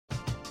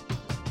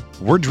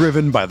We're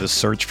driven by the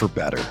search for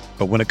better.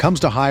 But when it comes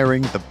to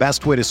hiring, the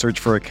best way to search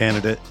for a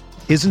candidate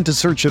isn't to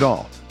search at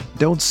all.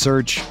 Don't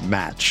search,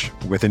 match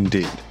with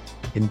Indeed.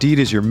 Indeed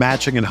is your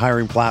matching and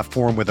hiring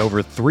platform with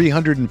over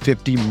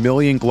 350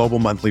 million global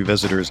monthly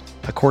visitors,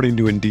 according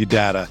to Indeed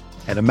data,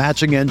 and a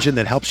matching engine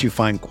that helps you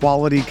find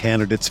quality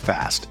candidates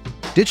fast.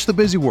 Ditch the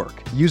busy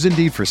work. Use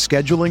Indeed for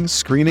scheduling,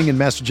 screening, and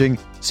messaging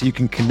so you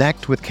can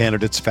connect with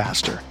candidates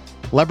faster.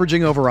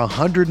 Leveraging over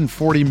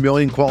 140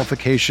 million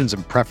qualifications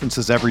and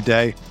preferences every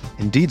day,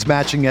 Indeed's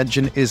matching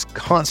engine is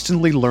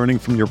constantly learning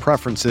from your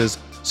preferences,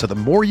 so the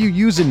more you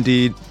use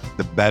Indeed,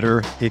 the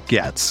better it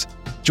gets.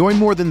 Join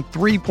more than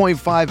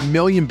 3.5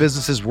 million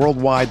businesses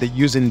worldwide that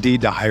use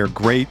Indeed to hire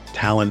great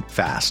talent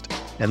fast.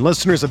 And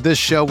listeners of this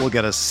show will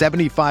get a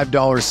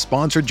 $75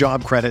 sponsored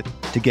job credit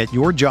to get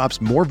your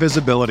jobs more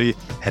visibility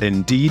at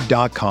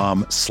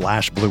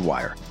Indeed.com/Blue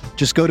Wire.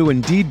 Just go to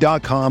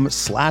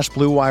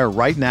Indeed.com/Blue Wire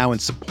right now and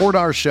support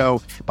our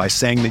show by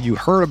saying that you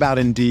heard about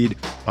Indeed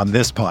on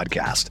this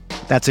podcast.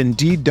 That's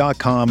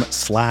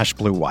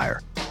Indeed.com/Blue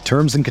Wire.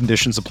 Terms and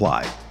conditions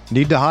apply.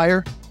 Need to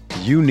hire?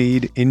 You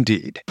need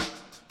Indeed.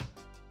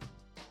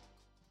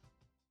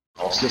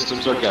 All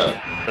systems are go.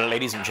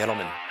 Ladies and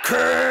gentlemen,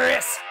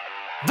 Chris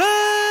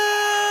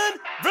Van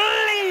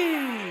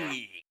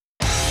Vliet!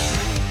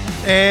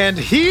 And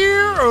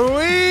here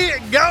we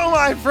go,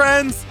 my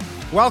friends.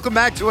 Welcome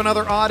back to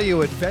another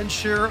audio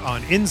adventure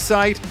on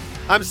Insight.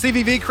 I'm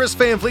CVV, Chris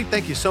Van Vliet.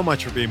 Thank you so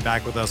much for being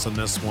back with us on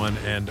this one.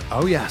 And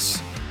oh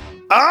yes,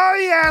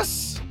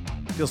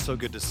 feels so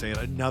good to say it,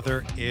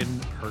 another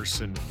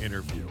in-person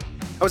interview.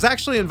 I was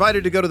actually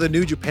invited to go to the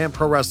New Japan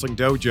Pro Wrestling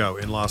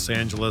Dojo in Los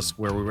Angeles,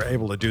 where we were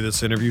able to do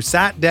this interview.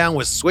 Sat down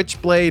with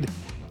Switchblade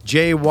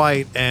Jay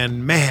White,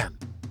 and man,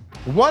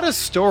 what a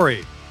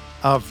story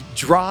of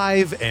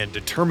drive and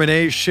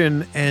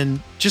determination and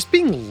just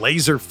being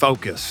laser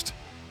focused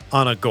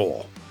on a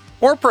goal,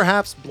 or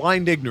perhaps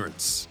blind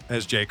ignorance,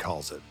 as Jay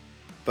calls it.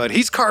 But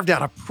he's carved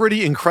out a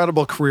pretty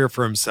incredible career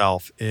for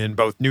himself in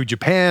both New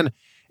Japan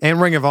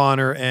and Ring of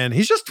Honor, and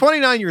he's just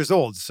 29 years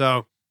old,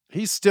 so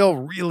he's still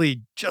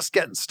really just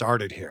getting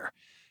started here.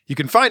 You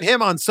can find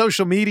him on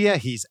social media.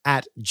 He's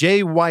at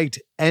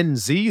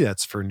JWhiteNZ.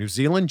 That's for New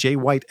Zealand,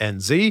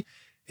 JWhiteNZ.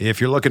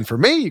 If you're looking for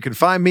me, you can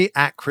find me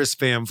at Chris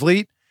Van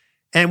Vliet.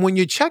 And when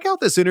you check out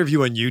this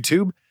interview on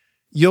YouTube,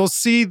 you'll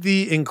see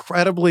the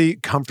incredibly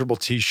comfortable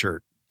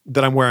t-shirt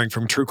that I'm wearing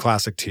from True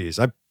Classic Tees.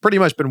 I've pretty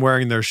much been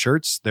wearing their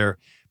shirts. They're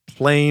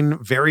plain,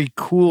 very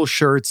cool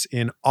shirts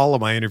in all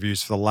of my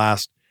interviews for the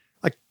last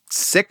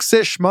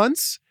 6-ish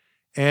months.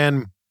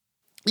 And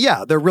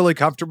yeah, they're really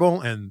comfortable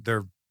and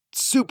they're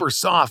super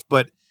soft,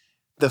 but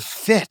the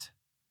fit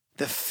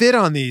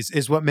on these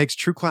is what makes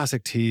True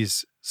Classic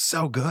Tees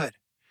so good.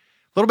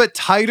 A little bit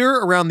tighter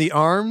around the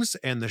arms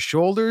and the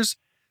shoulders,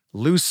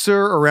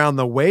 looser around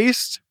the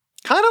waist,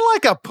 kind of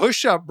like a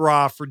push-up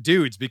bra for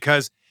dudes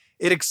because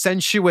it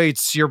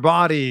accentuates your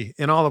body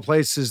in all the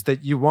places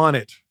that you want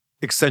it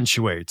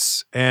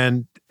accentuates.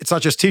 And it's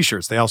not just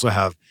t-shirts. They also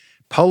have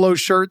polo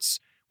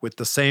shirts with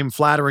the same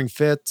flattering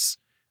fits,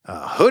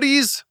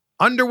 hoodies,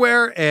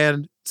 underwear,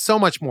 and so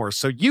much more.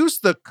 So use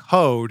the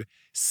code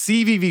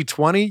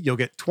CVV20. You'll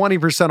get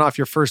 20% off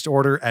your first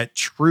order at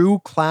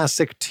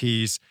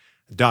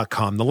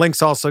trueclassictees.com. The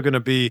link's also going to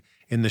be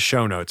in the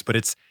show notes, but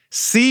it's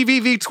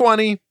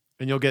CVV20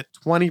 and you'll get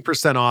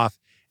 20% off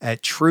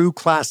at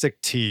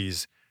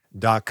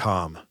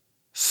trueclassictees.com.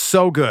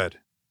 So good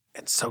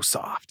and so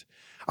soft.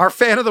 Our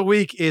fan of the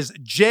week is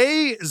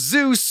J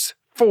Zeus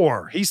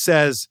 4. He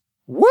says,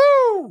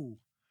 "Woo!"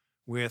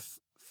 with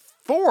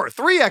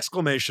 3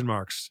 exclamation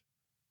marks.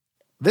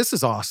 This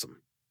is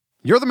awesome.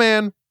 You're the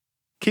man.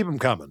 Keep them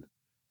coming.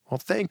 Well,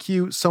 thank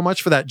you so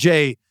much for that,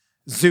 J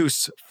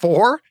Zeus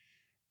 4.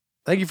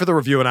 Thank you for the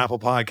review on Apple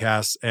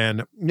Podcasts.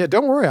 And yeah,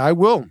 don't worry, I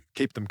will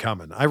keep them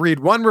coming. I read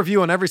one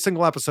review on every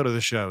single episode of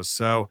the show.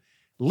 So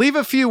leave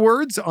a few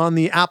words on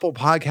the Apple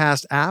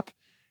Podcast app.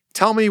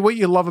 Tell me what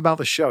you love about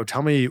the show.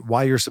 Tell me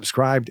why you're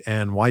subscribed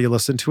and why you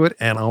listen to it.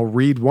 And I'll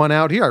read one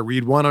out here. I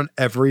read one on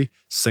every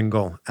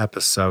single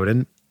episode.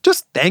 And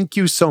just thank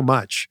you so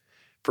much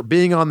for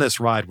being on this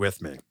ride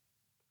with me.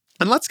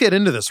 And let's get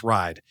into this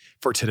ride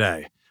for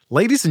today.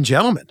 Ladies and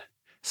gentlemen,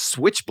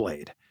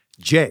 Switchblade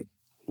Jay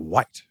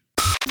White.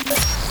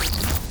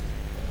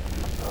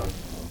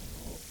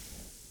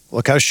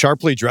 Look how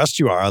sharply dressed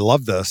you are. I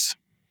love this.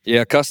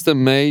 Yeah,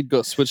 custom made.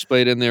 Got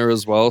Switchblade in there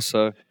as well.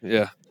 So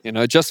yeah,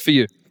 just for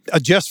you.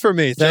 Just for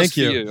me. Thank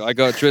you. I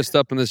got dressed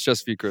up in this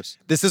just for you, Chris.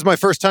 This is my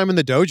first time in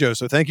the dojo,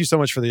 so thank you so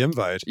much for the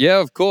invite. Yeah,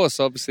 of course.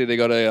 Obviously, they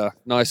got a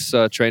nice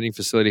training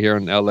facility here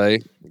in LA.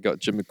 They got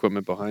gym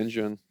equipment behind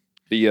you and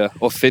the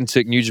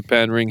authentic New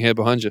Japan ring here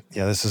behind you.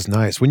 Yeah, this is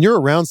nice. When you're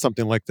around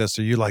something like this,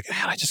 are you like,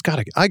 man,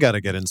 I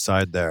gotta get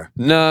inside there?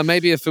 No,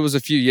 maybe if it was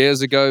a few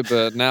years ago,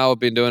 but now I've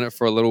been doing it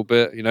for a little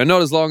bit.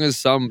 Not as long as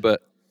some,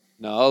 but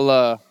no, I'm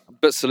a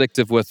bit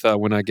selective with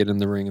when I get in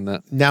the ring and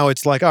that. Now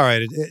it's like, all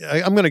right,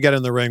 I'm going to get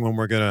in the ring when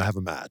we're going to have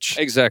a match.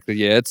 Exactly,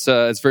 yeah.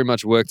 It's very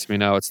much work to me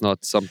now. It's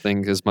not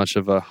something as much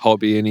of a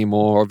hobby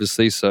anymore,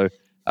 obviously. So,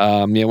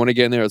 when I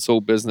get in there, it's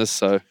all business.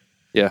 So,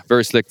 yeah,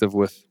 very selective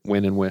with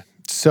when and where.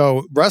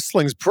 So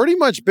wrestling's pretty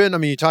much been, I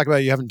mean, you talk about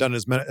you haven't done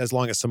it as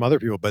long as some other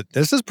people, but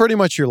this is pretty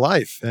much your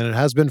life, and it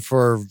has been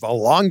for a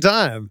long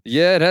time.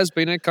 Yeah, it has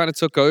been. It kind of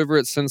took over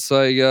it since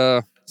I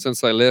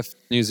left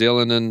New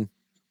Zealand, and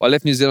I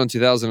left New Zealand in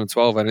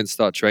 2012. I didn't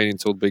start training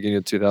until the beginning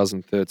of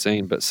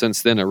 2013, but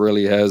since then it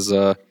really has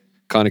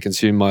kind of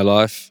consumed my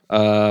life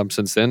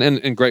since then, and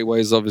in great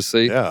ways,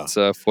 obviously. Yeah. It's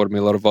afforded me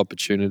a lot of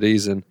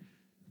opportunities and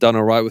done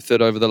all right with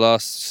it over the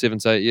last 7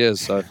 to 8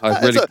 years. So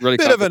I It's a really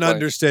bit can't of an complain.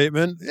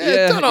 understatement.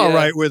 Yeah, Done all yeah.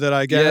 right with it,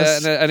 I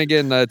guess. Yeah, and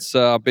again, it's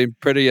I've been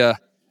pretty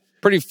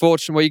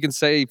fortunate. Well, you can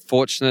say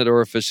fortunate,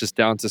 or if it's just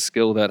down to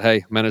skill that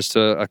hey, managed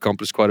to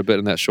accomplish quite a bit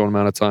in that short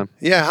amount of time.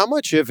 Yeah, how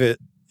much of it,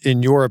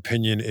 in your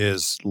opinion,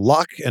 is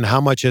luck, and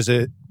how much is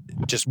it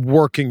just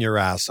working your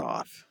ass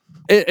off?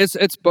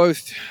 It's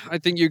both. I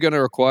think you're going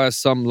to require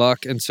some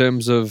luck in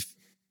terms of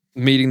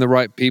meeting the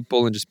right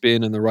people and just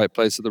being in the right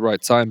place at the right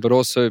time, but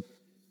also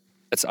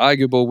it's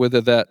arguable whether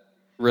that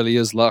really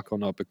is luck or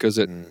not, because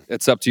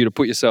it's up to you to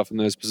put yourself in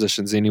those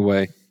positions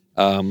anyway.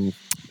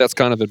 That's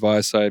kind of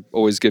advice I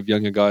always give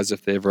younger guys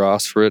if they ever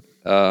ask for it.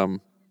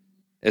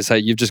 Is hey,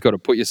 you've just got to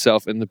put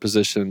yourself in the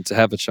position to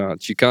have a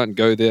chance. You can't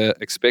go there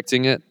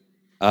expecting it,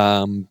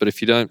 but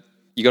if you don't,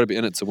 you got to be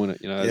in it to win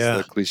it. You know, as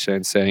the cliche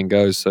and saying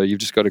goes. So you've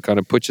just got to kind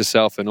of put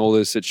yourself in all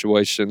those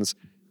situations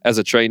as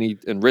a trainee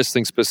in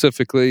wrestling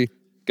specifically.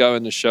 Go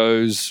in the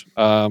shows.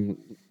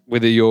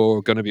 Whether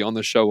you're going to be on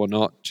the show or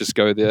not, just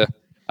go there.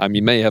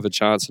 You may have a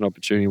chance, an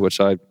opportunity, which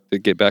I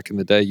did get back in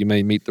the day. You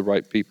may meet the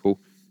right people.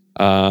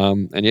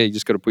 And yeah, you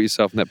just got to put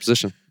yourself in that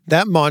position.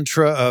 That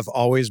mantra of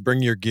always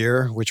bring your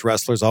gear, which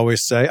wrestlers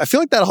always say, I feel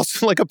like that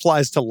also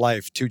applies to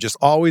life too. Just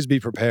always be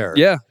prepared.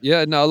 Yeah.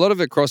 No, a lot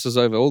of it crosses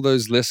over. All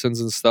those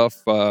lessons and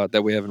stuff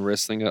that we have in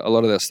wrestling, a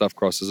lot of that stuff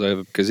crosses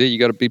over because you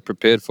got to be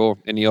prepared for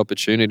any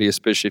opportunity,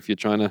 especially if you're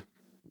trying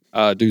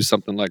to do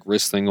something like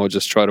wrestling or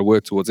just try to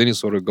work towards any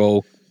sort of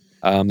goal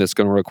that's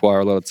going to require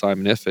a lot of time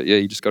and effort. Yeah,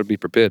 you just got to be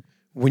prepared.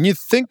 When you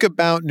think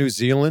about New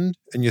Zealand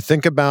and you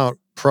think about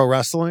pro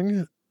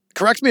wrestling,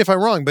 correct me if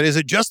I'm wrong, but is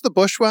it just the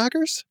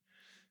Bushwhackers?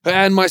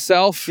 And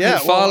myself,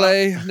 and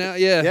Fale.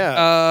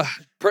 Now,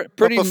 pretty.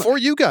 But before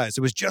you guys,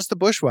 it was just the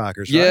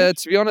Bushwhackers, right? Yeah,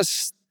 to be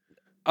honest,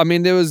 I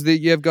mean,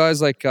 you have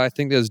guys like I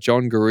think there's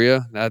John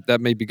Gurria.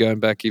 That may be going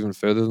back even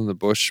further than the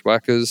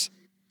Bushwhackers.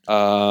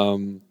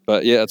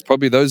 But yeah, it's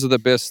probably those are the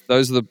best.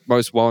 Those are the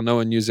most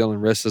well-known New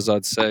Zealand wrestlers,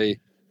 I'd say.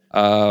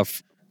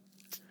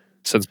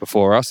 Since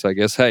before us, I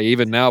guess. Hey,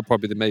 even now,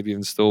 probably they maybe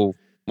even still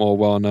more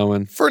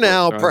well-known. For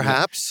now,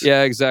 perhaps.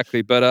 Yeah,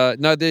 exactly. But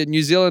no,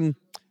 New Zealand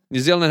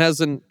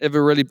hasn't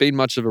ever really been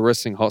much of a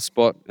wrestling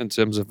hotspot in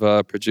terms of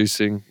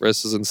producing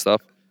wrestlers and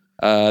stuff.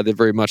 They're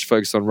very much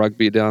focused on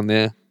rugby down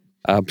there.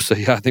 So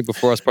yeah, I think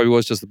before us probably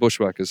was just the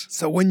Bushwhackers.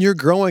 So when you're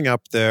growing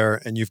up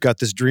there and you've got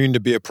this dream to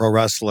be a pro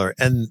wrestler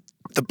and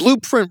the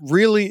blueprint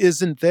really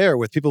isn't there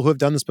with people who have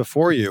done this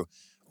before you,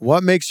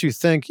 what makes you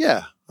think,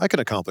 yeah, I can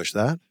accomplish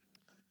that?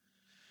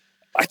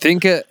 I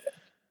think it's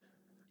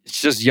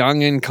just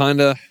young and kind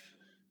of,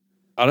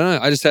 I don't know.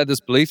 I just had this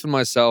belief in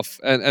myself.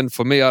 And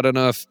for me, I don't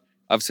know if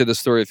I've said this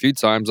story a few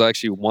times. I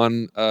actually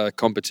won a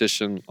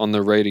competition on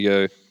the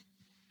radio.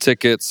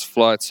 Tickets,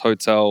 flights,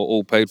 hotel,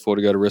 all paid for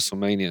to go to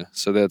WrestleMania.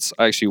 So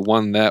I actually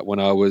won that when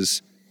I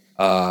was,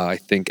 I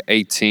think,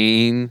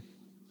 18.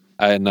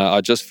 And I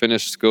just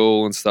finished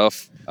school and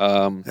stuff.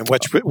 And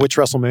which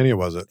WrestleMania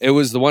was it? It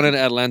was the one in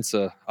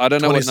Atlanta. I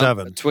don't know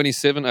 27. what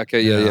 27?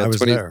 Okay, yeah. I was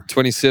there.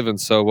 27.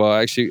 So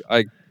actually,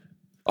 I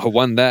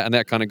won that, and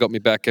that kind of got me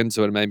back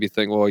into it and made me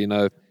think, well, you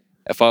know,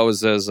 if I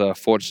was as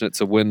fortunate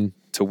to win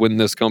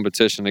this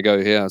competition to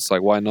go here, it's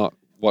like, why not?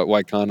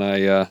 Why can't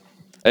I?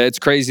 It's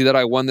crazy that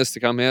I won this to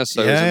come here,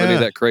 so it wasn't really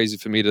that crazy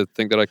for me to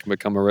think that I can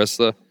become a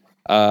wrestler.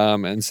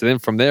 And so then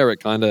from there,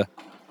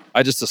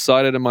 I just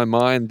decided in my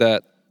mind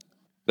that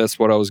that's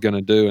what I was going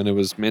to do, and it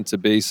was meant to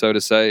be, so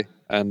to say.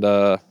 And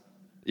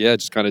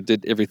just kind of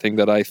did everything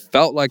that I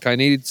felt like I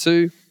needed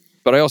to,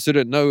 but I also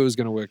didn't know it was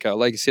going to work out.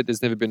 Like you said,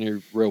 there's never been a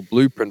real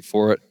blueprint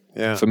for it.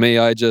 Yeah. For me,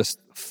 I just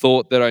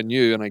thought that I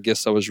knew, and I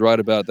guess I was right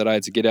about that. I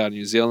had to get out of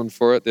New Zealand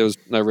for it. There was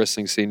no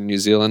wrestling scene in New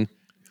Zealand.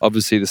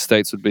 Obviously, the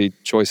States would be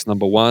choice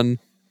number one,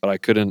 but I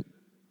couldn't.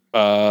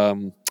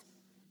 I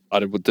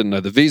didn't know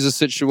the visa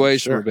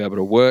situation or be able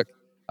to work.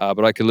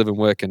 But I could live and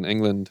work in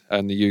England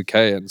and the UK.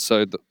 And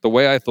so the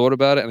way I thought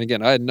about it, and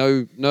again, I had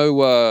no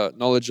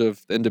knowledge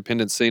of the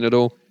independent scene at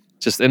all.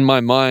 Just in my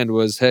mind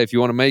was, hey, if you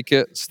want to make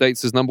it,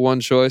 States is number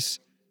one choice.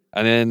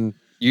 And then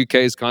UK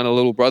is kind of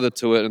little brother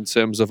to it in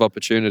terms of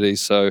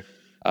opportunities. So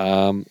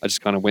I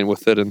just kind of went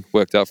with it and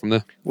worked out from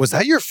there. Was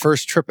that your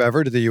first trip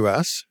ever to the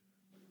US?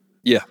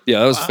 Yeah,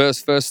 that was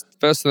first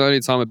and only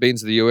time I've been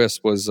to the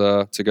US was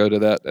to go to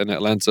that in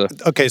Atlanta.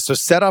 Okay, so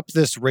set up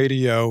this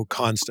radio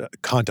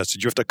contest.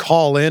 Did you have to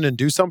call in and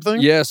do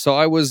something? Yeah, so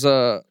I was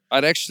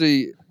I'd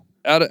actually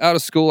out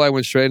of school I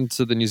went straight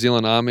into the New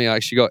Zealand Army. I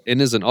actually got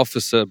in as an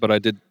officer, but I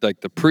did like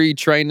the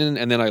pre-training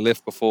and then I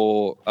left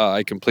before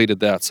I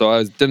completed that. So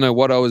I didn't know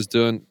what I was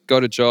doing.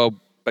 Got a job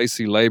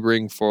basically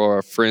laboring for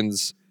a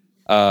friend's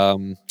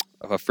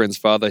a friend's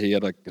father. He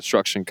had a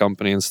construction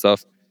company and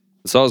stuff.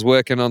 So I was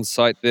working on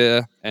site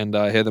there, and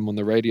I hear them on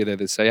the radio there.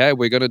 They say, hey,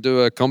 we're going to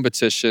do a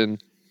competition,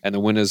 and the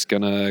winner's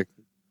going to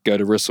go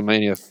to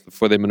WrestleMania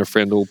for them and a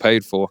friend all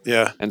paid for.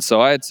 Yeah. And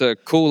so I had to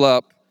call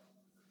up,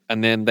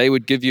 and then they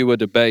would give you a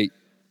debate,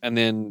 and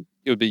then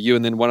it would be you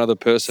and then one other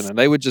person, and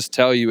they would just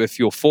tell you if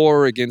you're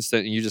for or against it,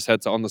 and you just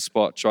had to, on the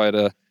spot, try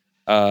to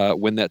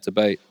win that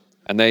debate.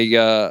 And they,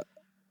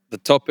 the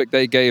topic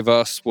they gave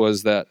us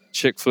was that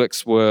chick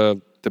flicks were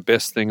the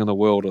best thing in the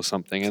world or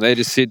something. And they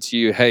just said to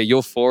you, hey,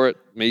 you're for it,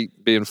 me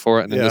being for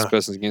it, and then this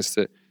person's against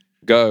it,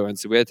 go. And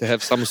so we had to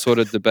have some sort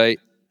of debate.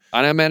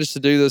 And I managed to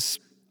do this.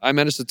 I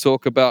managed to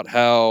talk about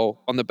how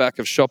on the back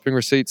of shopping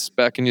receipts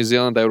back in New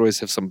Zealand, they would always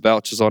have some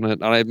vouchers on it.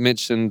 And I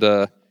mentioned,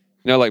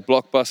 like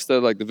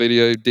Blockbuster, like the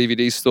video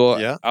DVD store.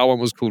 Yeah. Our one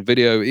was called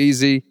Video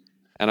Easy.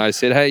 And I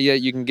said, hey, yeah,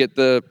 you can get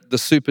the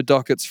super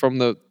dockets from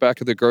the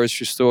back of the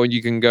grocery store, and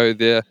you can go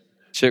there.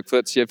 Chick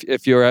flicks,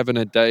 if you're having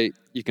a date,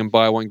 you can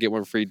buy one, get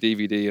one free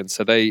DVD. And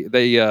so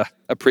they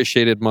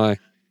appreciated my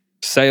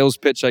sales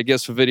pitch, I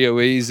guess, for Video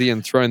Easy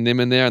and throwing them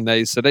in there. And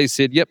they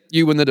said, yep,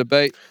 you win the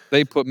debate.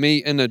 They put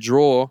me in a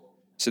draw.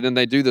 So then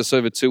they do this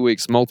over 2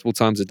 weeks, multiple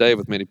times a day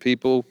with many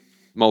people,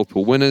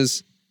 multiple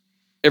winners.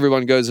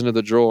 Everyone goes into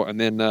the draw. And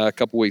then a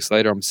couple weeks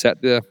later, I'm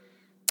sat there.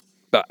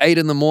 About 8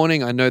 in the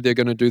morning, I know they're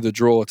going to do the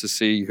draw to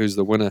see who's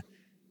the winner.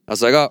 I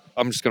was like, oh,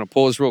 I'm just going to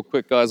pause real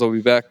quick, guys. I'll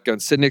be back. Go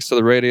and sit next to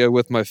the radio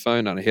with my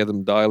phone, and I hear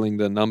them dialing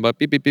the number.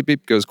 Beep, beep, beep,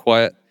 beep, goes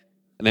quiet.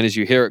 And then as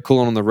you hear it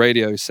calling on the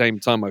radio, same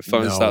time my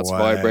phone starts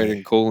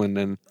vibrating, calling.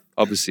 And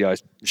obviously I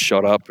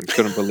shot up and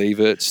couldn't believe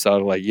it.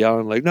 Started like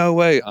yelling, like, no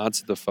way.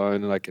 Answered the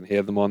phone, and I can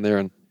hear them on there.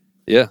 And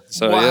yeah,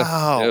 so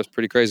yeah, it was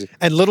pretty crazy.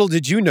 And little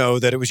did you know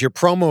that it was your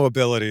promo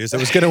abilities that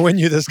was going to win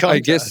you this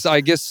contest.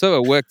 I guess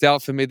so. It worked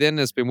out for me then.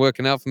 It's been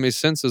working out for me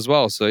since as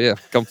well. So yeah,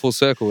 come full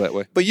circle that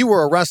way. But you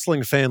were a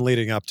wrestling fan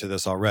leading up to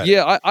this already.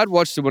 Yeah, I'd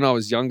watched it when I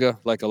was younger,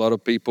 like a lot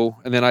of people.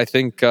 And then I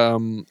think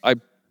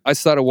I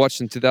started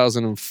watching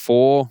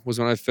 2004 was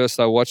when I first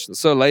started watching.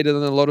 So later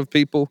than a lot of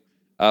people.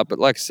 But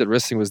like I said,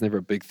 wrestling was never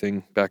a big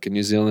thing back in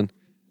New Zealand.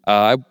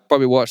 I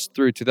probably watched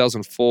through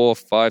 2004,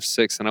 5,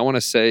 6, and I want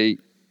to say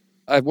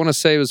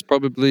it was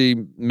probably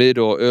mid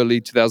or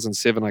early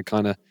 2007. I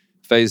kind of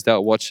phased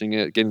out watching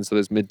it, getting into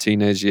those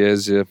mid-teenage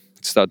years. You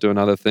start doing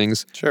other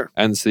things. Sure.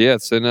 And so, yeah,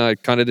 so then I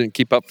kind of didn't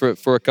keep up for it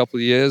for a couple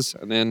of years,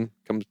 and then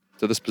come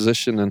to this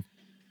position and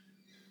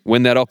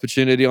win that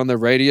opportunity on the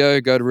radio,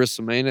 go to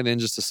WrestleMania, and then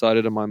just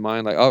decided in my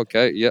mind, like, oh,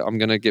 okay, yeah, I'm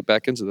going to get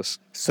back into this.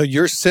 So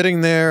you're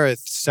sitting there at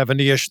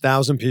 70-ish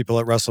thousand people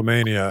at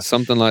WrestleMania.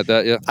 Something like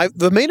that, yeah.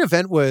 The main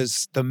event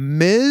was The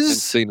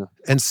Miz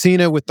and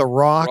Cena with The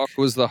Rock. Rock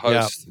was the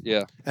host,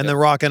 yeah. And then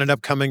Rock ended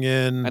up coming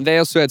in. And they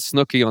also had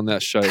Snooki on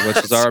that show, which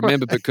is I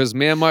remember because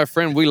me and my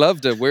friend, we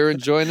loved it. We were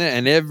enjoying it,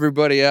 and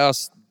everybody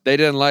else, they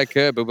didn't like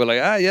her, but we're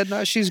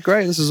like, she's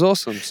great. This is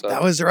awesome. So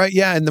that was right.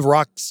 Yeah. And The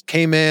Rock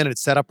came in and it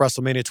set up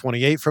WrestleMania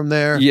 28 from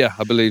there. Yeah,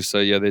 I believe so.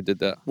 Yeah, they did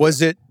that.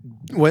 Was it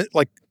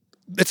like,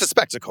 it's a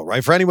spectacle,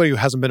 right? For anybody who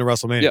hasn't been to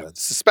WrestleMania,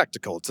 it's a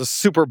spectacle. It's a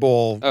Super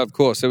Bowl. Of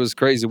course. It was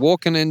crazy.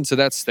 Walking into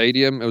that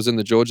stadium, it was in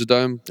the Georgia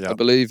Dome, I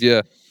believe.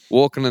 Yeah.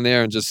 Walking in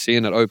there and just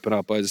seeing it open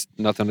up is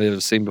nothing I'd ever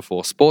seen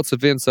before. Sports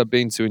events I've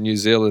been to in New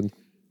Zealand,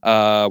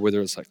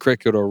 whether it's like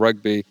cricket or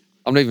rugby,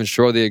 I'm not even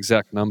sure the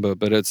exact number,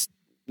 but it's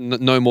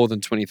no more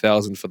than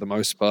 20,000 for the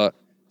most part.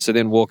 So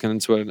then walking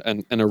into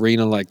an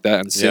arena like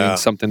that and seeing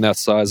something that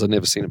size, I've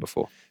never seen it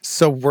before.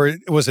 So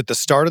was it the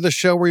start of the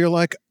show where you're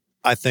like,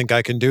 I think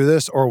I can do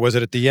this? Or was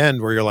it at the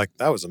end where you're like,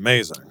 that was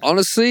amazing?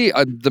 Honestly,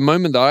 the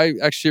moment that I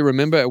actually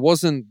remember, it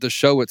wasn't the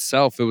show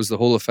itself. It was the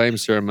Hall of Fame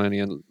ceremony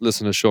and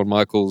listening to Shawn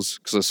Michaels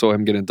because I saw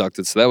him get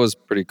inducted. So that was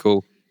pretty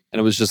cool. And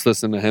it was just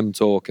listening to him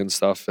talk and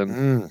stuff.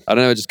 And I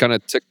don't know, it just kind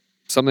of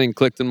something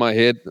clicked in my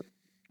head.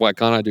 Why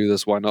can't I do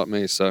this? Why not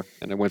me? So,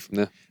 and it went from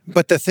there.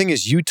 But the thing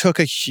is, you took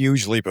a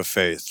huge leap of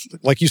faith.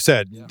 Like you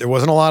said, there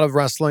wasn't a lot of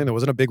wrestling. There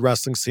wasn't a big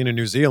wrestling scene in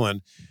New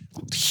Zealand.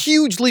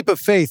 Huge leap of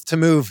faith to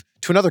move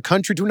to another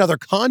country, to another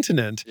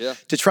continent,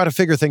 to try to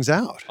figure things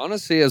out.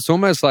 Honestly, it's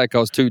almost like I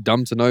was too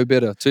dumb to know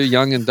better, too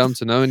young and dumb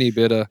to know any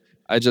better.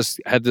 I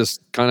just had this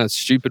kind of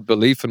stupid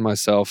belief in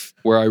myself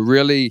where I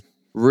really,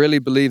 really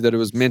believed that it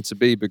was meant to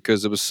be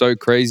because it was so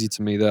crazy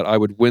to me that I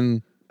would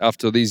win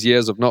after these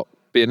years of not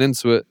being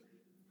into it.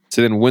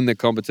 To then win the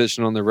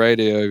competition on the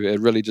radio, it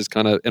really just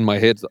kind of in my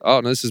head, oh,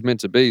 no, this is meant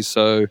to be.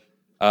 So,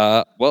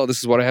 this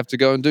is what I have to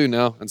go and do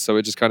now. And so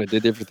it just kind of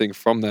did everything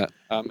from that.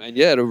 And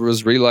yeah, it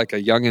was really like a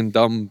young and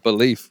dumb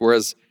belief.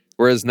 Whereas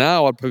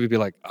now I'd probably be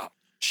like, oh,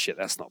 shit,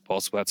 that's not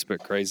possible. That's a bit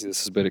crazy. This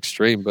is a bit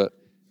extreme. But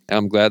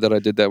I'm glad that I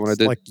did that when I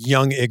did. Like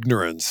young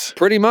ignorance.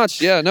 Pretty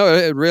much, yeah. No,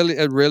 it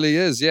really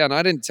is. Yeah, and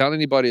I didn't tell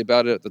anybody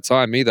about it at the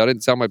time either. I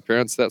didn't tell my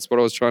parents that's what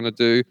I was trying to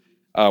do.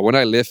 When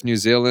I left New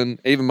Zealand,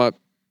 even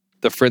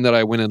the friend that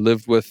I went and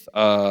lived with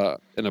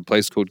in a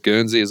place called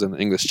Guernsey is in the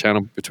English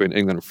Channel between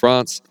England and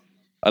France.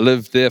 I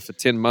lived there for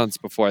 10 months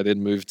before I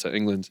then moved to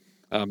England.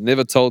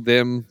 Never told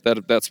them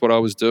that that's what I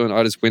was doing.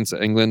 I just went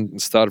to England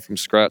and started from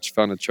scratch,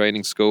 found a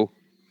training school.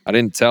 I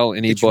didn't tell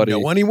anybody. Did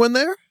you know anyone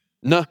there?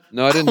 No,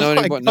 I didn't know Oh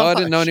my anyone. No, I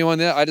didn't know gosh. anyone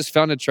there. I just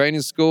found a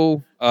training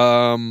school.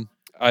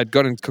 I'd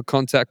got in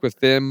contact with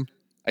them.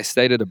 I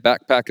stayed at a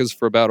backpackers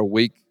for about a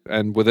week,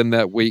 and within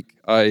that week,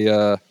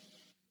 I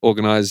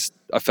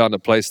found a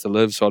place to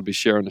live, so I'd be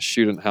sharing a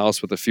student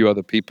house with a few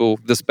other people.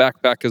 This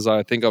backpackers,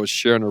 I think I was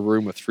sharing a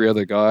room with 3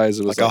 other guys.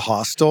 It was Like a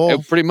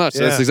hostel? pretty much.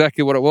 Yeah. That's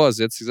exactly what it was.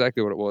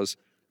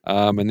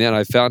 And then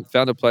I found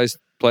a place,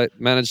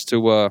 managed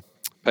to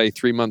pay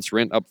 3 months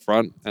rent up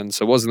front, and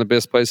so it wasn't the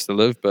best place to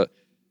live, but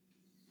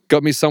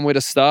got me somewhere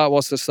to start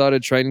whilst I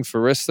started training for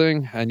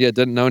wrestling. And yeah,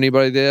 didn't know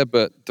anybody there,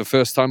 but the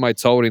first time I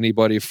told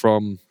anybody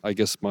from, I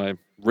guess, my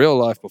real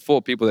life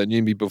before, people that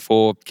knew me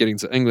before getting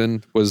to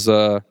England, was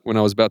when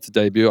I was about to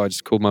debut. I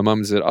just called my mum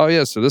and said, oh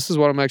yeah, so this is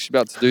what I'm actually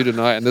about to do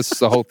tonight, and this is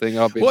the whole thing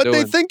I've been What'd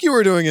doing. they think you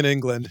were doing in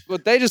England?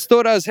 But they just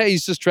thought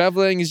he's just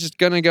traveling. He's just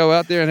going to go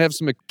out there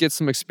and get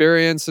some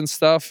experience and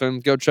stuff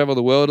and go travel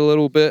the world a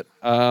little bit.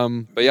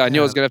 But yeah, I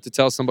knew I was going to have to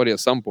tell somebody at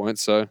some point.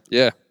 So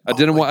yeah, I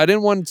didn't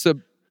want to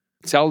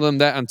tell them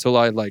that until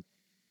I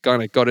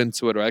kind of got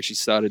into it or actually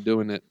started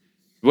doing it.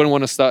 I wouldn't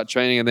want to start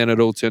training and then it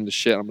all turned to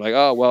shit. I'm like,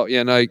 oh, well,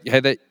 yeah, no,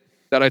 hey,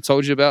 that I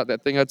told you about,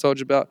 that thing I told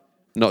you about,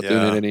 not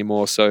doing it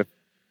anymore. So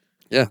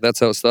yeah, that's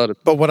how it started.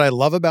 But what I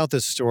love about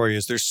this story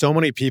is there's so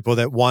many people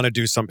that want to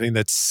do something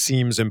that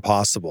seems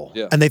impossible.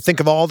 Yeah. And they think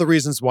of all the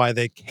reasons why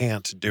they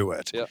can't do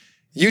it. Yeah.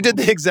 You did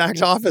the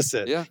exact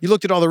opposite. Yeah. You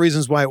looked at all the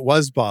reasons why it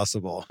was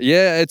possible.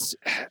 Yeah,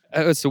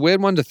 it's a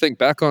weird one to think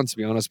back on, to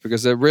be honest,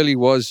 because it really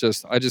was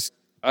just,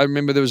 I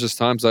remember there was just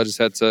times I just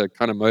had to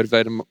kind of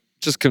motivate him,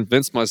 just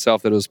convince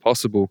myself that it was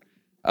possible.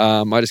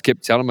 I just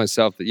kept telling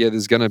myself that, yeah,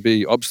 there's going to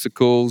be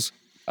obstacles.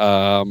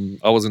 I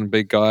wasn't a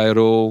big guy at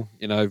all.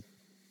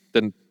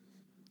 That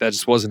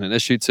just wasn't an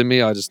issue to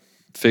me. I just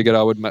figured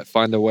I would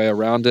find a way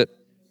around it.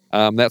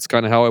 That's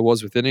kind of how I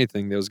was with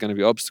anything. There was going to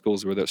be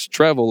obstacles, whether it's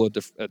travel or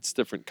it's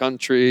different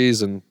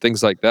countries and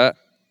things like that.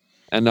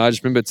 And I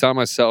just remember telling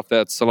myself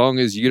that so long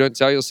as you don't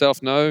tell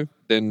yourself no,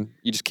 then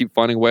you just keep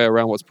finding a way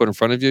around what's put in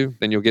front of you,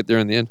 then you'll get there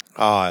in the end.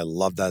 Oh, I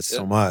love that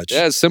so much.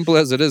 Yeah, as simple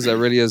as it is, that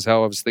really is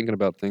how I was thinking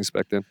about things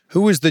back then.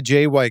 Who was the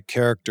Jay White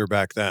character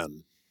back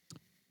then?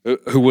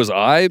 Who was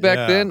I back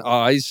Yeah. then?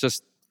 Oh, he's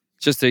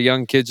just a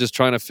young kid just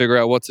trying to figure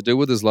out what to do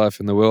with his life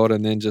in the world,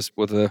 and then just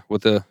with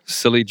a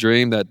silly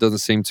dream that doesn't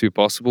seem too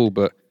possible.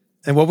 But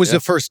And what was the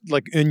first,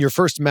 in your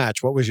first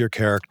match, what was your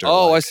character?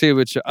 I like? see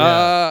what you.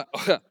 Yeah.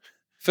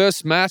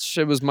 First match,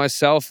 it was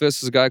myself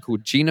versus a guy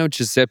called Gino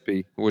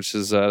Giuseppe, which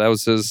is that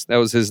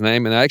was his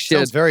name, and I actually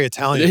Sounds very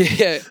Italian.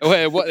 yeah,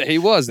 well, he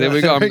was. There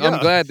we go. There we I'm go.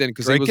 glad then,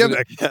 because Great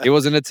gimmick. he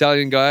was an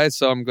Italian guy,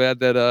 so I'm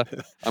glad that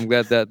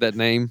that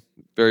name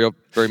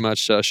very much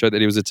showed that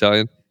he was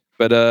Italian.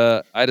 But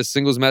I had a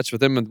singles match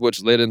with him,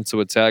 which led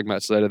into a tag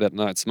match later that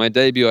night. So my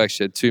debut, I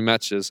actually had 2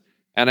 matches,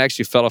 and I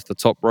actually fell off the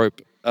top rope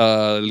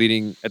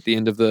leading at the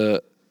end of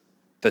the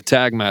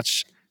tag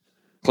match.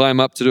 Climb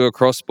up to do a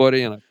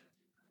crossbody, and I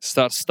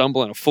start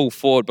stumbling a full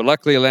forward. But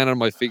luckily, I landed on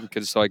my feet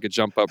so I could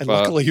jump up. And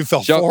luckily you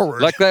fell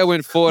forward. Luckily, I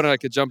went forward, and I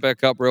could jump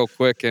back up real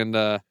quick, and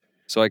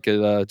so I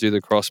could do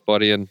the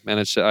crossbody and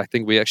manage to. I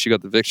think we actually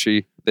got the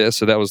victory there,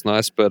 so that was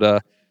nice.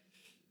 But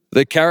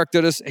the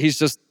character, he's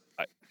just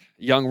a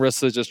young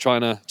wrestler, just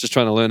trying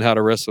to learn how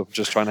to wrestle,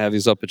 just trying to have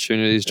these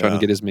opportunities, trying to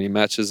get as many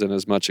matches and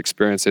as much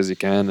experience as he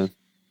can, and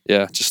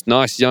yeah, just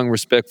nice, young,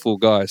 respectful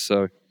guy.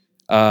 So,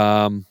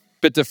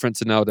 bit different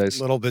to nowadays.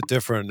 A little bit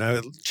different.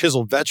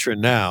 Chiseled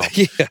veteran now.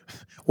 Yeah.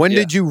 When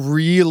did you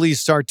really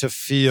start to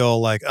feel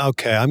like,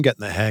 okay, I'm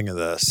getting the hang of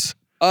this?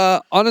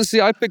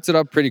 Honestly, I picked it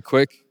up pretty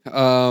quick.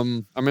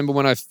 I remember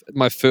when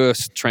my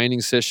first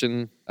training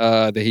session,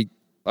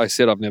 I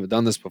said I've never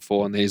done this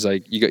before, and he's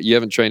like, "You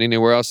haven't trained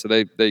anywhere else?" So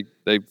they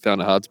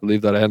found it hard to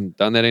believe that I hadn't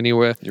done that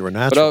anywhere. You were But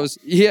natural. I was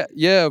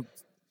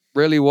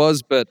really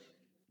was, but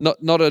not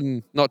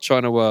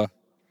trying to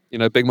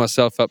big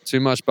myself up too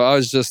much. But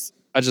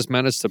I just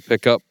managed to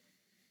pick up.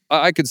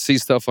 I could see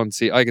stuff on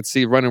TV. I could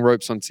see running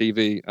ropes on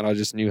TV, and I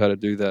just knew how to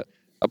do that.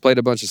 I played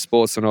a bunch of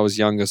sports when I was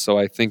younger, so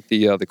I think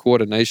the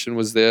coordination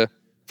was there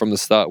from the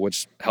start,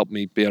 which helped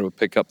me be able to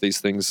pick up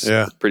these things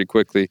pretty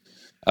quickly.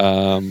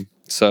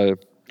 So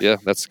yeah,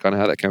 that's kind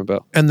of how that came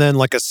about. And then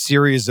like a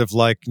series of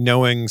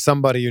knowing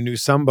somebody who knew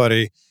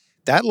somebody,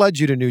 that led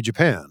you to New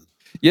Japan.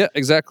 Yeah,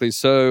 exactly.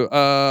 So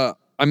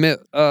I met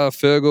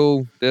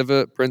Fergal,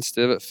 Devitt, Prince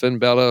Devitt, Finn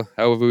Balor,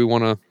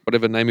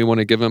 whatever name you want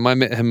to give him. I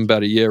met him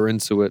about a year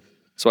into it.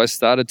 So I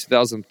started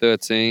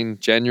 2013,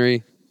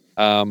 January,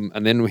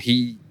 and then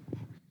we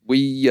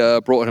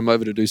brought him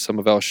over to do some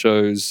of our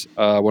shows,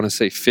 I want to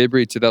say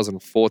February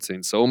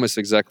 2014. So almost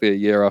exactly a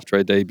year after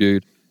I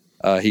debuted,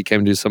 he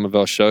came to do some of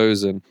our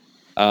shows. And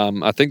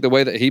I think the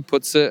way that he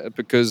puts it,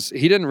 because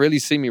he didn't really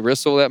see me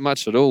wrestle that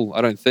much at all,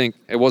 I don't think.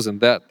 It wasn't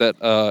that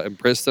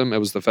impressed him. It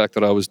was the fact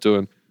that I was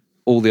doing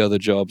all the other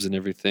jobs and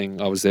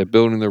everything. I was there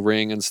building the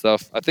ring and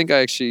stuff. I think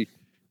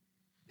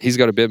he's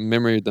got a better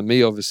memory than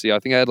me, obviously. I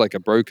think I had a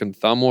broken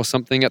thumb or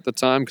something at the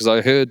time, because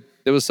I heard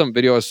there was some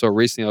video I saw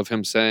recently of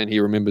him saying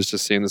he remembers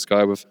just seeing this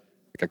guy with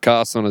a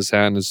cast on his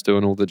hand and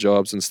doing all the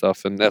jobs and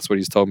stuff. And that's what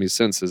he's told me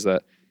since, is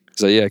that,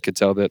 yeah, I could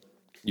tell that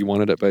you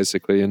wanted it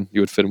basically, and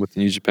you would fit in with the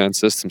New Japan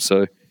system.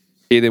 So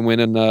he then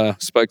went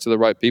and spoke to the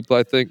right people.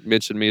 I think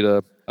mentioned me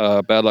to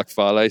Bad Luck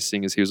Fale,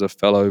 seeing as he was a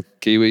fellow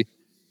Kiwi.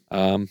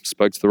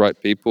 Spoke to the right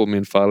people. Me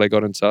and Fale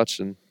got in touch,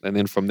 and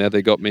then from there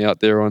they got me out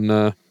there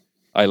on.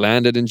 I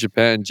landed in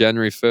Japan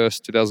January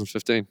 1st,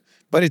 2015.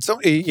 But it's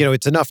only,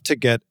 it's enough to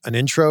get an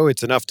intro.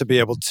 It's enough to be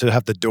able to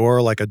have the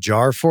door like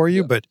ajar for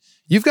you, but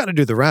you've got to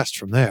do the rest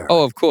from there.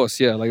 Oh, of course,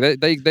 yeah. Like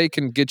they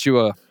can get you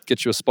a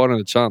spot and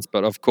a chance,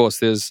 but of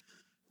course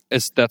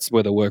that's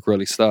where the work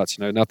really starts.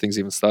 Nothing's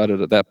even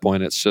started at that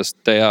point. It's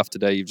just day after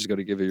day, you've just got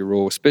to give it your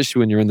all, especially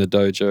when you're in the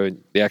dojo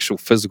and the actual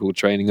physical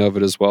training of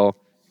it as well.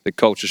 The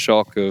culture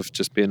shock of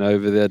just being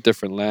over there,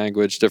 different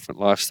language, different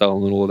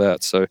lifestyle and all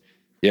that. So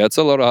yeah, it's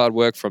a lot of hard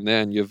work from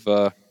there, and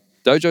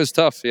dojo's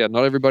tough. Yeah,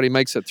 not everybody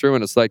makes it through,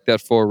 and it's like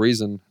that for a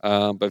reason.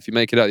 But if you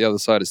make it out the other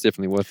side, it's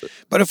definitely worth it.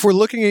 But if we're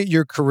looking at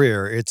your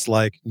career, it's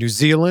like New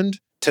Zealand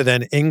to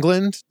then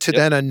England to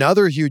then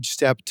another huge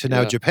step to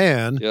now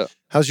Japan. Yeah.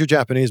 How's your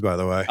Japanese, by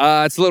the way?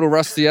 It's a little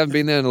rusty. I haven't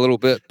been there in a little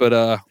bit,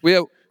 but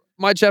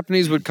my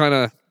Japanese would kind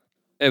of,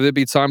 there'd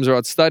be times where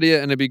I'd study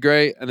it and it'd be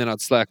great, and then I'd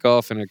slack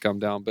off and it'd come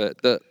down.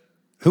 But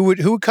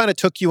who kind of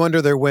took you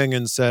under their wing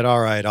and said,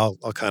 "All right, I'll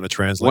kind of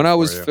translate." When I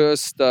was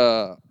first,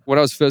 I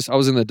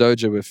was in the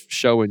dojo with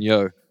Sho and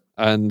Yo,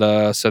 and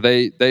so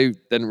they didn't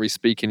really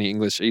speak any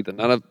English either.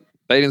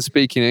 They didn't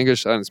speak any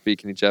English. I didn't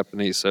speak any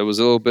Japanese, so it was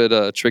a little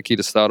bit tricky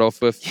to start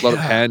off with. A lot of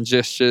hand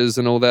gestures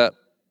and all that.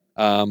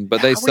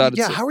 But they started.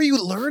 How are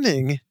you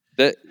learning?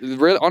 That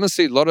really,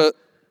 honestly, a lot of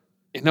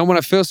when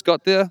I first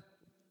got there,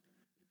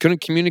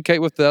 couldn't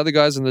communicate with the other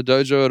guys in the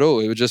dojo at all.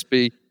 It would just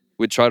be.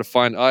 We'd try to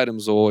find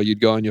items, or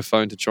you'd go on your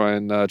phone to try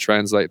and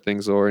translate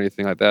things or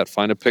anything like that.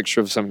 Find a picture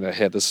of something that,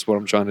 hey, this is what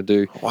I'm trying to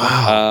do.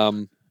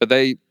 Wow. But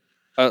they,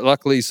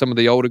 luckily, some of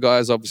the older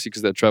guys, obviously,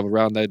 because they travel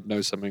around, they'd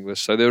know some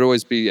English. So there would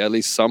always be at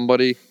least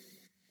somebody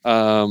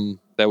that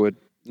would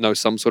know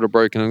some sort of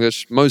broken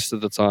English, most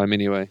of the time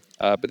anyway.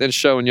 But then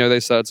Sho and Yo,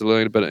 they started to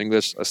learn a bit of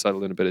English. I started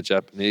to learn a bit of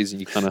Japanese, and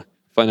you kind of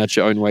find out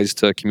your own ways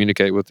to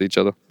communicate with each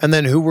other. And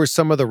then who were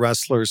some of the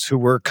wrestlers who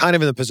were kind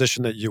of in the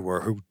position that you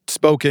were, who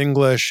spoke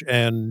English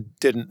and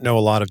didn't know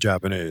a lot of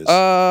Japanese?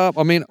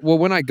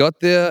 When I got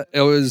there, it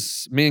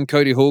was me and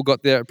Cody Hall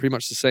got there at pretty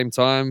much the same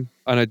time.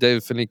 I know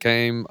David Finlay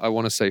came, I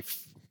want to say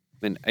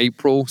in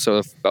April, so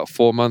about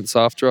 4 months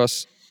after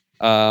us.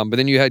 But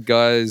then you had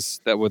guys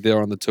that were there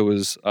on the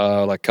tours,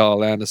 like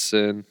Carl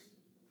Anderson,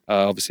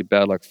 obviously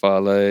Bad Luck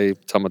Fale,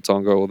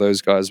 Tamatonga, all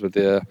those guys were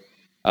there.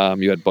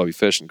 You had Bobby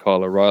Fish and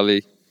Kyle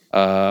O'Reilly.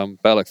 Bad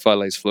Luck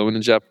Fale is fluent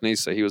in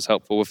Japanese, so he was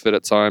helpful with it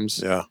at times.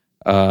 Yeah.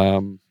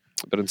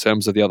 But in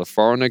terms of the other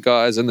foreigner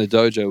guys in the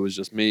dojo, it was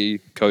just me,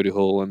 Cody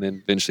Hall, and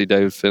then eventually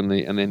David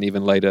Finlay, and then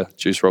even later,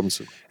 Juice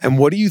Robinson. And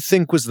what do you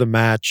think was the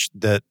match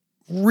that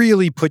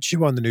really put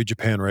you on the New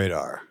Japan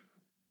radar?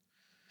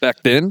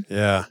 Back then?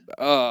 Yeah.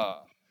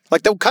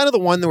 Like the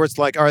one where it's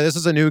like, all right, this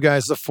is a new guy,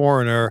 this is a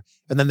foreigner,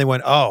 and then they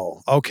went,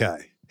 oh,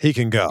 okay, he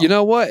can go. You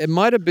know what? It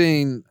might have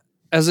been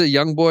as a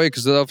young boy,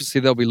 because obviously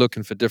they'll be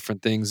looking for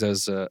different things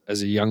as a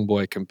young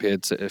boy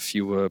compared to if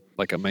you were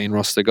like a main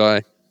roster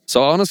guy.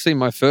 So honestly,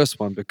 my first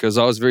one, because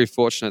I was very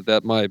fortunate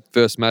that my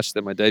first match,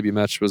 that my debut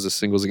match, was a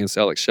singles against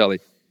Alex Shelley.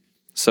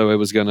 So it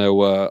was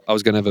I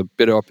was gonna have a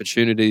better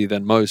opportunity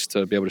than most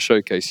to be able to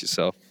showcase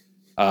yourself.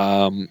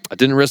 I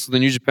didn't wrestle the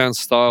New Japan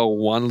style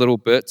one little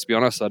bit. To be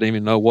honest, I didn't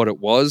even know what it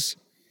was.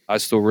 I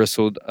still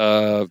wrestled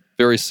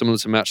very similar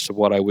to match to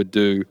what I would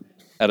do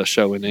at a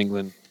show in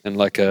England, and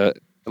like a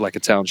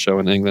town show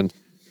in England.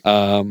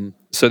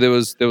 So there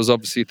was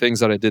obviously things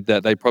that I did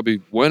that they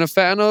probably weren't a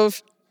fan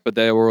of, but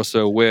they were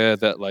also aware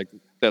that like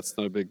that's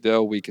no big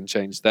deal. We can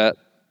change that.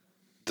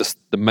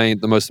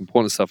 The most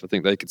important stuff, I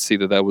think they could see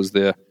that was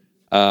there,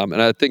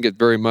 and I think it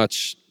very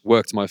much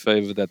worked in my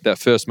favor that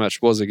first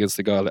match was against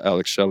the guy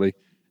Alex Shelley,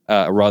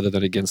 rather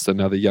than against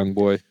another young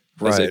boy.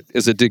 Right.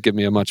 As it did give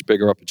me a much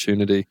bigger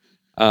opportunity.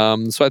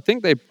 So I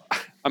think I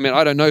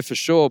don't know for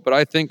sure, but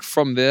I think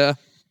from there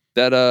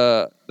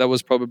that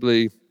was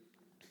probably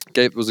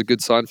was a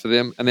good sign for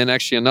them. And then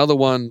actually another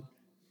one,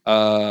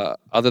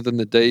 other than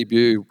the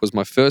debut, was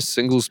my first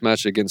singles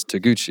match against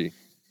Taguchi.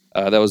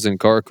 That was in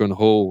Korakuen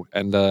Hall,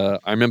 and I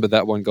remember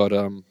that one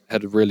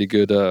had a really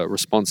good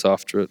response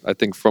after it. I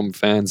think from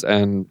fans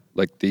and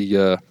like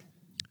the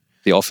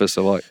office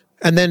alike.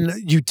 And then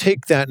you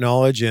take that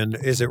knowledge and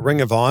is it Ring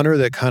of Honor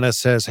that kind of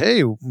says,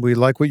 hey, we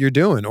like what you're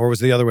doing? Or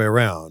was it the other way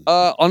around?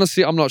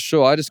 Honestly, I'm not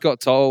sure. I just got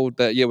told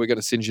that, we're going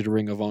to send you to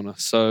Ring of Honor.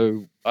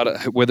 So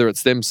whether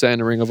it's them saying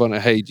to Ring of Honor,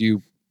 hey, do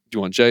you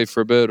want Jay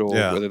for a bit? Or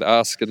whether they're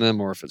asking them,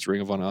 or if it's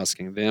Ring of Honor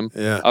asking them.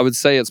 Yeah. I would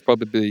say it's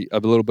probably a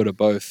little bit of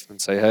both,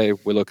 and say, hey,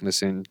 we're looking to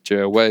send Jay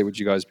away. Would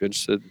you guys be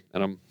interested?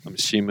 And I'm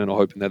assuming or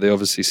hoping that they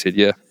obviously said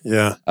yeah.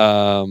 Yeah.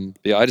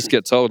 I just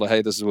get told, like,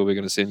 hey, this is where we're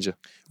going to send you.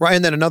 Right,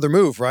 and then another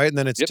move, right? And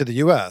then it's to the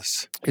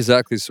U.S.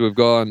 Exactly. So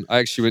I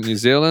actually went to New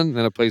Zealand,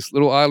 then a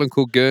little island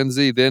called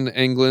Guernsey, then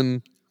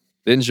England,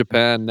 then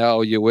Japan,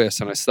 now US.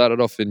 And I started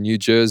off in New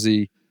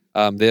Jersey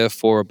there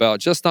for about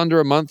just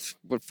under a month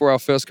for our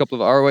first couple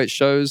of ROH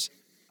shows.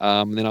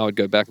 And then I would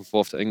go back and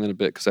forth to England a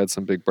bit because I had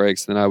some big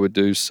breaks. Then I would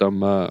do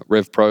some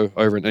Rev Pro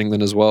over in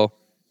England as well.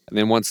 And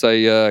then once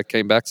I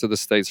came back to the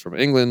States from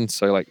England,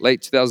 so like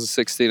late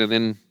 2016, and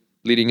then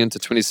leading into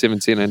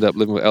 2017, I ended up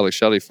living with Alex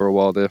Shelley for a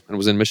while there and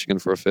was in Michigan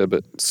for a fair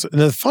bit. So,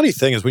 and the funny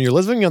thing is, when you're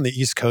living on the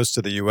East Coast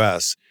of the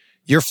U.S.,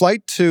 your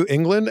flight to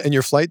England and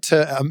your flight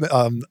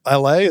to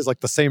L.A. is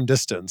like the same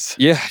distance.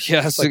 Yeah,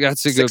 that's like a good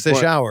 6-ish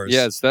point. hours.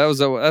 Yeah,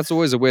 that's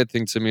always a weird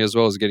thing to me as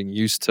well, is getting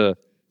used to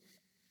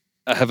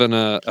having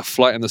a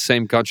flight in the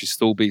same country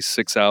still be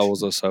 6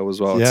 hours or so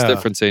as well. Yeah. It's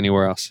different to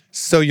anywhere else.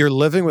 So you're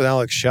living with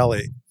Alex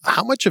Shelley.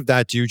 How much of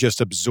that do you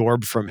just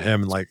absorb from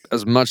him? Like,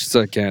 As much as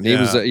I can.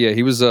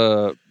 He was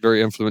a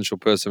very influential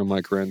person in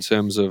my career in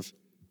terms of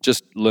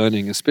just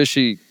learning,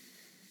 especially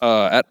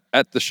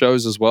at the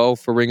shows as well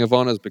for Ring of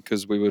Honors,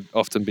 because we would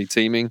often be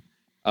teaming.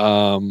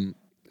 So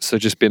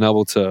just being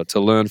able to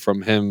learn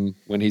from him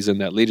when he's in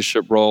that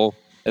leadership role,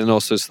 and then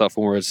also stuff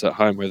when we're at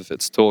home, whether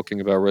it's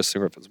talking about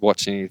wrestling or if it's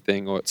watching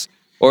anything or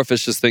if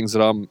it's just things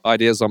that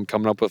ideas I'm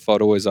coming up with,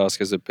 I'd always ask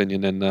his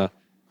opinion and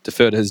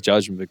defer to his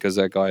judgment, because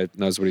that guy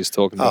knows what he's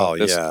talking about.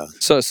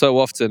 So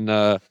often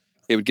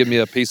he would give me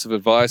a piece of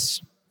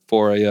advice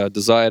for a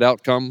desired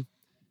outcome,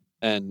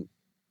 and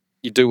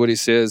you do what he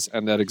says,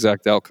 and that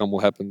exact outcome will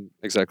happen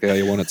exactly how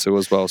you want it to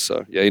as well.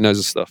 So yeah, he knows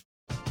his stuff.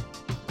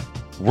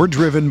 We're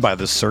driven by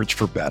the search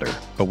for better.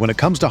 But when it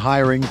comes to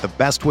hiring, the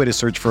best way to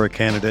search for a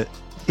candidate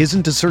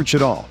isn't to search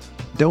at all.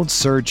 Don't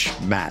search,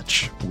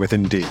 match with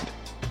Indeed.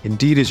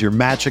 Indeed is your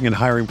matching and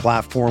hiring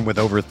platform with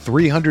over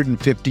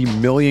 350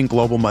 million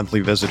global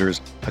monthly visitors,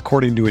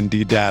 according to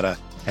Indeed data,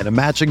 and a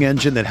matching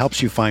engine that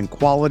helps you find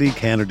quality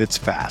candidates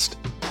fast.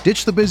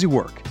 Ditch the busy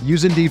work.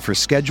 Use Indeed for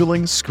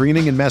scheduling,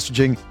 screening, and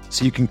messaging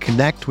so you can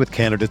connect with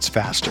candidates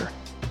faster.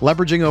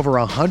 Leveraging over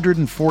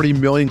 140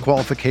 million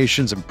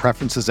qualifications and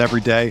preferences every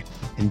day,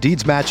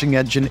 Indeed's matching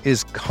engine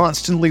is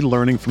constantly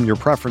learning from your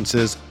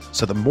preferences,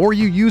 so the more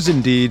you use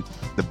Indeed,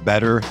 the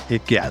better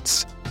it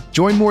gets.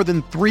 Join more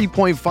than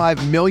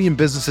 3.5 million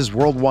businesses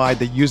worldwide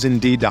that use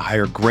Indeed to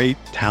hire great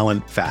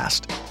talent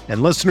fast.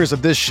 And listeners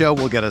of this show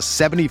will get a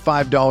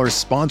 $75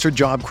 sponsored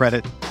job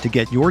credit to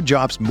get your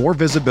jobs more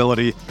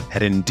visibility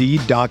at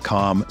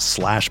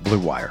Indeed.com/Blue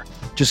Wire.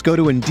 Just go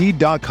to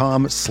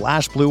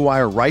Indeed.com/Blue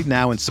Wire right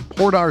now and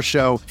support our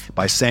show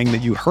by saying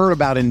that you heard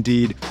about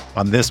Indeed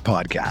on this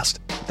podcast.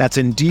 That's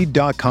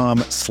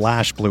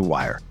Indeed.com/Blue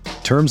Wire.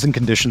 Terms and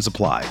conditions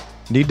apply.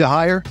 Need to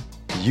hire?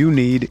 You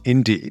need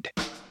Indeed.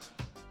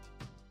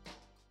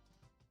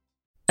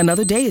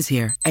 Another day is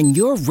here, and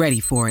you're ready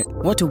for it.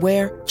 What to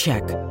wear?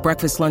 Check.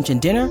 Breakfast, lunch, and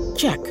dinner?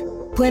 Check.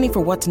 Planning for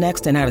what's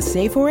next and how to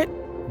save for it?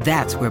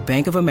 That's where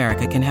Bank of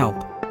America can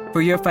help. For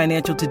your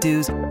financial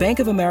to-dos, Bank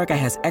of America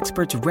has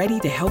experts ready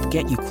to help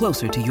get you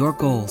closer to your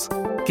goals.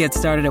 Get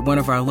started at one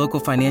of our local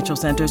financial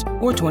centers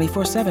or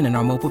 24/7 in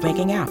our mobile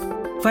banking app.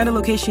 Find a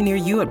location near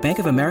you at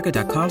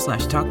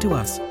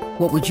bankofamerica.com/talktous.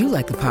 What would you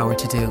like the power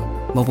to do?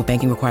 Mobile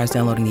banking requires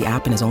downloading the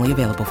app and is only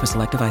available for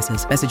select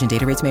devices. Message and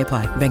data rates may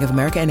apply. Bank of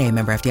America NA,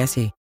 member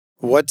FDIC.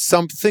 what's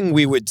something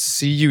we would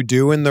see you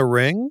do in the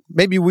ring?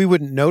 Maybe we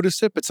wouldn't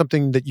notice it, but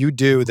something that you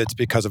do that's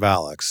because of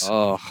Alex.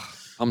 Oh,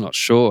 I'm not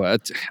sure.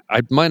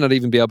 I might not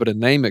even be able to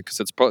name it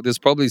because there's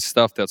probably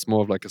stuff that's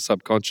more of like a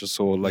subconscious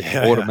or like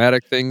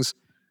automatic things.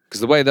 Because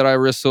the way that I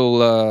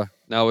wrestle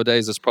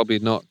nowadays is probably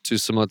not too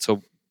similar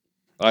to,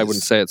 I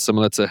wouldn't say it's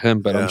similar to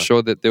him, but I'm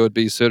sure that there would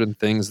be certain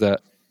things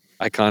that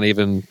I can't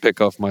even pick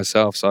off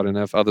myself. So I don't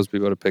know if others will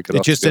be able to pick it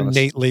off. It just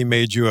innately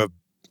made you a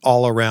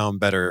all-around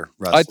better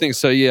wrestler. I think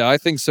so, yeah. I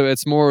think so.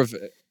 It's more of,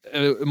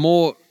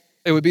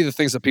 it would be the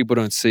things that people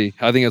don't see.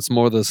 I think it's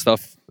more the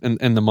stuff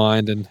in the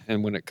mind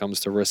and when it comes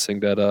to wrestling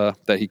that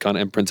he kind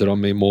of imprinted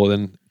on me more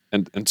than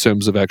in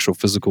terms of actual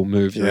physical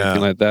moves or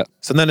anything like that.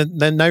 So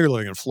then now you're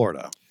living in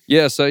Florida.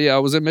 Yeah, so I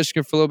was in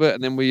Michigan for a little bit,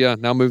 and then we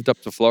now moved up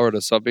to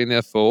Florida. So I've been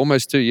there for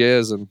almost 2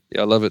 years, and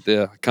I love it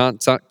there. I can't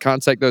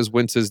take those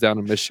winters down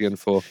in Michigan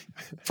for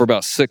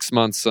about 6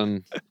 months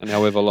and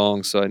however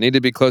long. So I need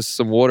to be close to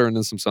some water and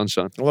then some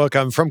sunshine. Look,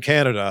 I'm from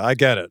Canada. I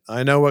get it.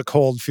 I know what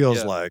cold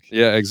feels like.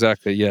 Yeah,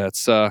 exactly. Yeah,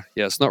 it's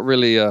not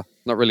really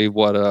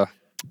what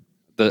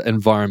the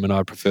environment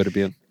I prefer to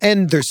be in.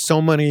 And there's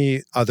so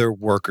many other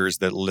workers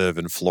that live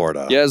in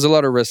Florida. Yeah, there's a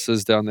lot of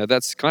wrestlers down there.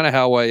 That's kind of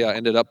how I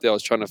ended up there. I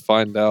was trying to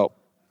find out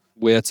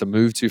where to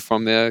move to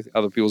from there,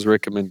 other people's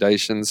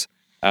recommendations,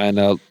 and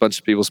a bunch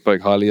of people spoke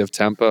highly of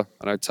Tampa.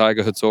 I know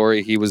Tiger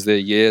Hattori, he was there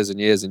years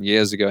and years and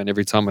years ago, and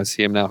every time I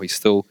see him now, he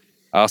still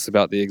asks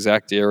about the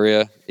exact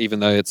area, even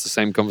though it's the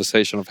same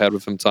conversation I've had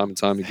with him time and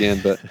time again.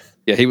 But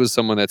yeah, he was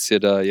someone that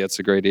said, it's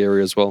a great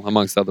area as well,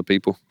 amongst other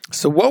people.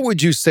 So what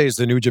would you say is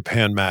the New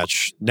Japan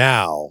match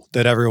now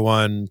that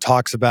everyone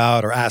talks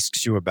about or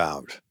asks you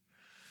about?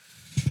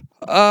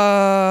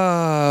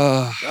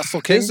 Wrestle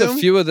Kingdom? There's a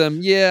few of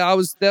them. Yeah,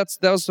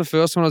 that was the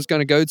first one I was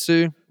going to go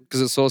to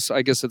because it's also,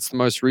 I guess it's the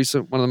most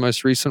recent, one of the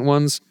most recent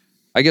ones.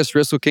 I guess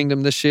Wrestle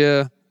Kingdom this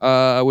year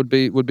would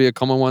be a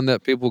common one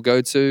that people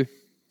go to.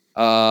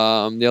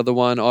 The other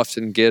one I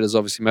often get is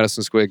obviously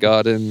Madison Square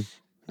Garden.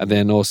 And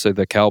then also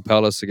the Cow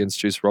Palace against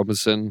Juice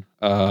Robinson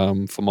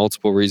for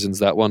multiple reasons.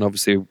 That one,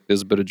 obviously,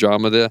 there's a bit of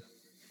drama there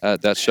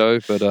at that show.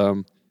 But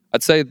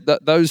I'd say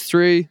those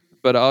three.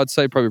 But I'd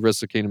say probably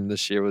Wrestle Kingdom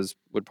this year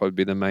would probably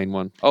be the main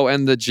one. Oh,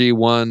 and the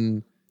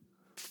G1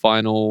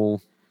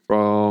 final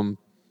from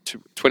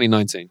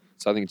 2019.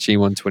 So I think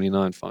G1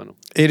 29 final.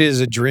 It is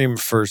a dream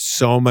for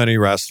so many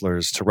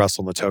wrestlers to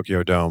wrestle in the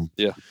Tokyo Dome.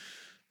 Yeah.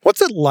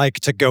 What's it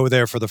like to go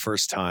there for the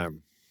first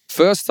time?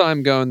 First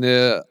time going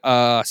there,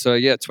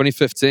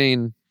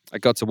 2015, I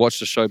got to watch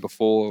the show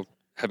before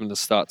having to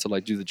start to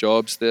like do the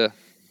jobs there.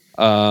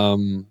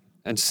 And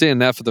seeing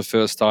that for the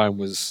first time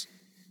was,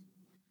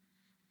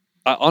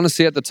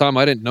 honestly, at the time,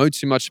 I didn't know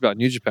too much about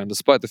New Japan,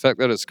 despite the fact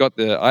that it's got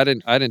there. I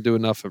didn't do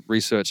enough of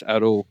research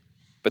at all.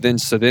 But then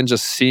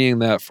just seeing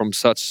that from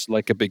such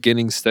like a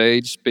beginning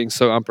stage, being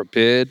so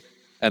unprepared,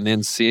 and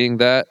then seeing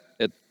that,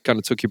 it kind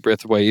of took your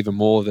breath away even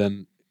more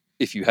than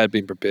if you had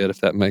been prepared, if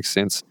that makes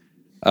sense.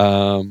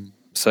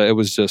 So it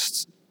was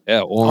just,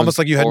 almost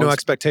like you had no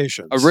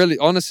expectations. I really,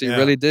 honestly,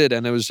 really did.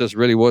 And it was just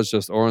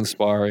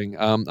awe-inspiring.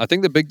 I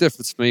think the big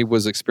difference for me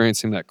was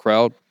experiencing that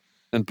crowd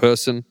in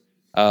person.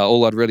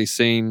 All I'd really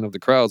seen of the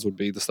crowds would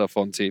be the stuff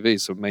on TV,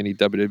 so mainly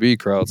WWE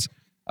crowds.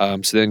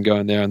 So then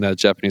going there in that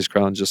Japanese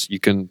crowd, just you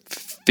can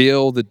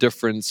feel the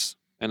difference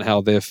and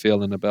how they're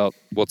feeling about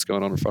what's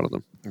going on in front of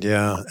them.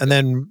 Yeah. And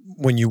then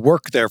when you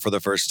work there for the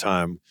first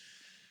time,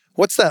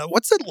 what's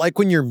it like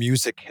when your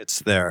music hits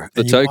there?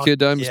 The Tokyo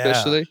Dome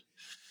especially?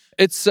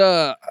 It's,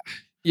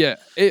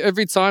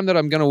 every time that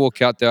I'm going to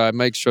walk out there, I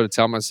make sure to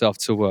tell myself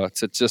to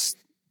just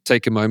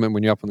take a moment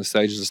when you're up on the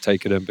stage, just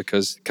take it in,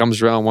 because it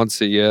comes around once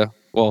a year.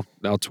 Well,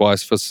 now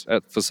twice for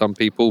some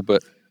people,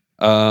 but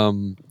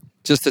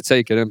just to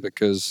take it in,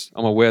 because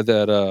I'm aware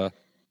that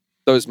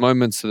those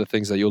moments are the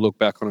things that you'll look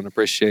back on and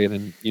appreciate,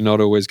 and you're not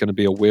always going to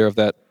be aware of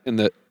that in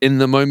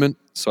the moment.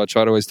 So I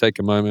try to always take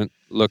a moment,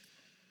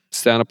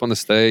 stand up on the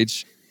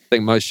stage. I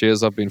think most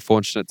years I've been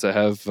fortunate to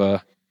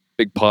have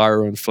big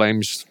pyro and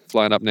flames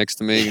flying up next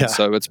to me. Yeah.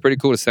 So it's pretty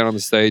cool to stand on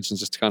the stage and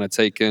just kind of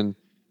take in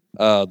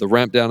the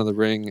ramp down to the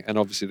ring, and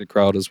obviously the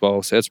crowd as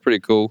well. So it's pretty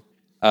cool.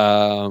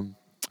 And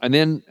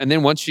then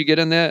once you get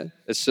in there,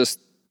 it's just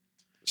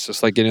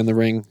like getting in the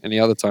ring any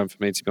other time for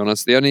me, to be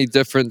honest. The only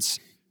difference,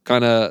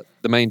 the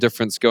main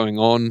difference going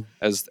on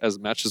as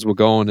matches were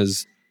going,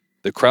 is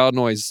the crowd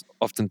noise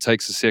often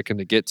takes a second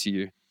to get to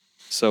you.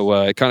 So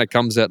it kind of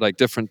comes at like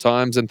different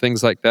times and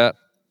things like that.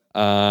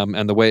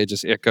 And the way it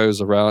just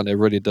echoes around, it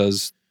really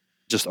does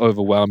just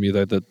overwhelm you,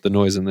 though, the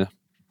noise in there.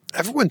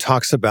 Everyone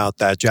talks about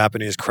that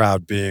Japanese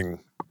crowd being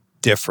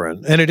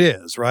different, and it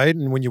is, right?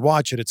 And when you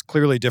watch it, it's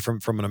clearly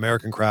different from an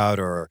American crowd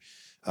or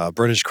a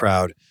British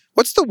crowd.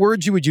 What's the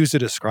word you would use to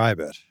describe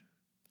it?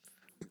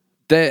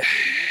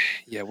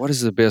 What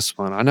is the best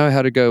one? I know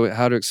how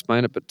to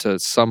explain it, but to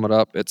sum it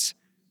up, it's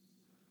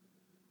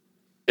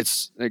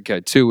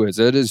okay, 2 words.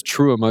 It is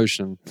true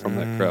emotion from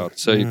that crowd.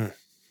 So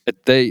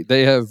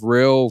they have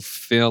real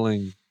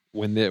feeling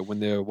when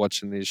they're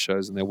watching these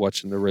shows and they're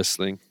watching the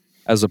wrestling,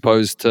 as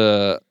opposed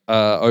to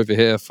over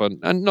here,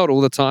 and not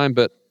all the time,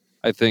 but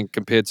I think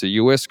compared to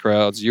US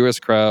crowds,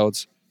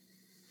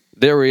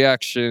 their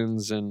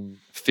reactions and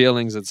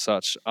feelings and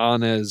such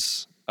aren't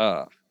as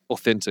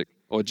authentic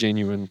or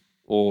genuine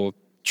or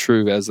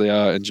true as they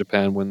are in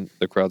Japan when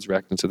the crowd's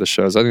reacting to the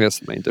shows. I think that's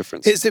the main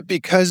difference. Is it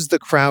because the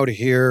crowd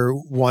here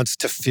wants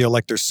to feel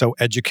like they're so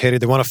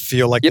educated? They want to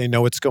feel like they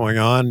know what's going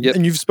on? Yep.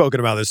 And you've spoken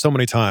about this so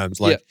many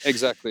times. Like,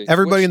 exactly.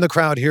 Everybody in the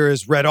crowd here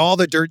has read all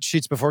the dirt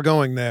sheets before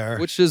going there.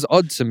 Which is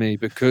odd to me,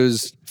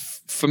 because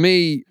for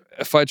me,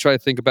 if I try to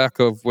think back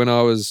of when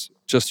I was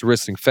just a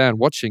wrestling fan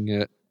watching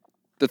it,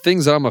 the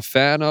things that I'm a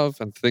fan of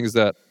and things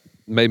that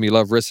made me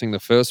love wrestling in the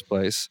first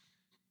place,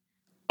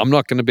 I'm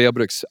not going to be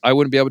able to, I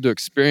wouldn't be able to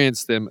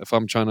experience them if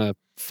I'm trying to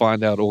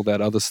find out all that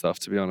other stuff,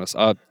 to be honest.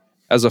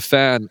 As a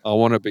fan, I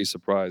want to be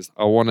surprised.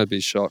 I want to be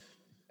shocked.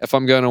 If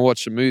I'm going to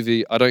watch a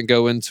movie, I don't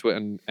go into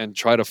it and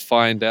try to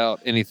find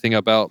out anything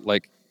about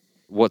like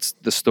what's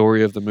the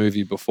story of the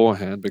movie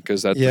beforehand,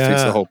 because that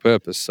defeats the whole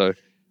purpose. So,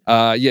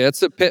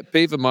 it's a pet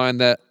peeve of mine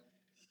that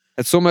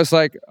it's almost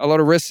like a lot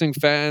of wrestling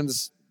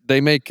fans, they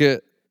make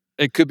it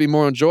could be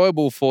more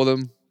enjoyable for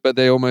them, but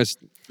they almost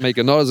make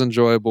it not as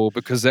enjoyable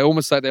because they're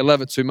almost like they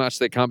love it too much.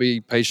 They can't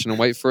be patient and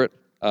wait for it.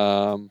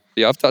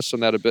 I've touched on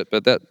that a bit,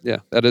 but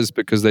that is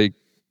because they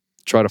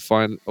try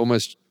to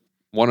almost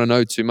want to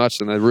know too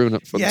much, and they ruin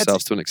it for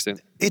themselves to an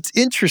extent. It's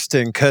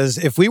interesting because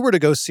if we were to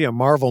go see a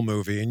Marvel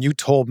movie and you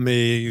told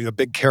me a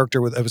big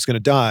character that was going to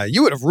die,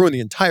 you would have ruined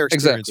the entire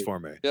experience for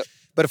me. Yep.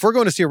 But if we're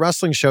going to see a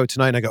wrestling show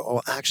tonight and I go,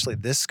 oh, actually,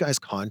 this guy's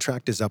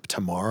contract is up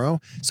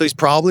tomorrow, so he's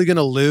probably going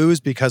to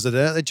lose because of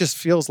that, it just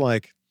feels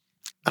like,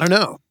 I don't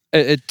know.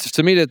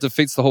 To me, that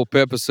defeats the whole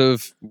purpose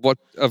of going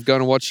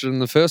to watch it in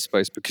the first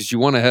place, because you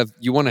want to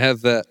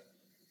have that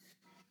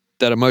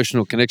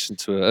emotional connection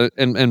to it.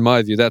 In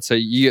my view, that's how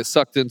you get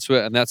sucked into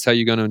it, and that's how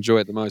you're going to enjoy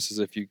it the most, is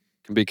if you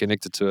can be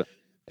connected to it.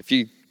 If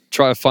you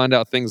try to find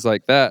out things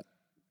like that,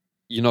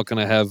 you're not going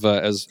to have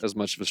as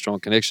much of a strong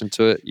connection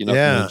to it. You're not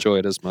going to enjoy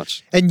it as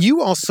much. And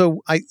you also,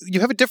 you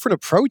have a different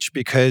approach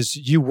because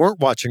you weren't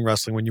watching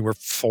wrestling when you were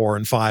 4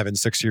 and 5 and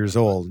 6 years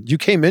old. You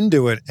came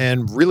into it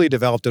and really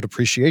developed an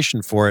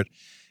appreciation for it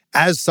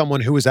as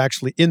someone who was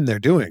actually in there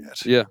doing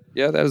it. Yeah,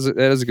 that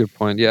is a good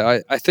point. Yeah,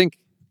 I think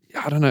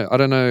I don't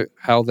know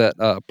how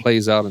that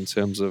plays out in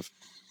terms of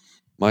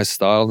my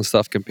style and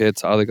stuff compared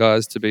to other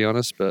guys, to be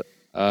honest. But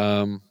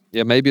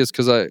maybe it's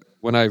because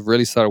when I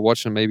really started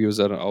watching, maybe it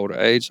was at an older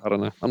age. I don't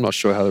know. I'm not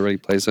sure how that really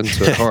plays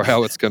into it or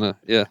how it's gonna.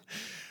 Yeah.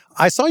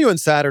 I saw you on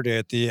Saturday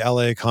at the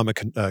LA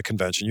Comic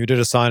Convention. You did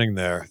a signing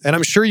there, and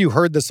I'm sure you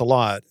heard this a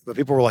lot. But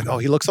people were like, "Oh,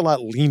 he looks a lot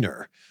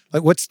leaner."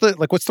 What's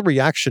the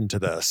reaction to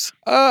this?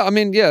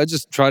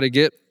 Just try to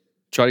get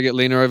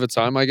leaner over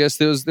time. I guess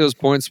there was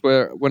points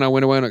where when I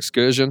went away on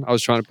excursion, I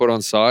was trying to put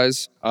on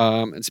size.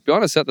 And to be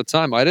honest, at the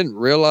time, I didn't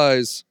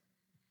realize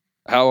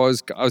how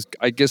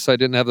I guess I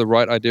didn't have the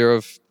right idea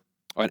of,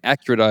 or an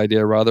accurate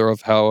idea rather,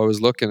 of how I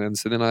was looking. And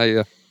so then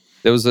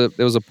there was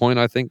a point,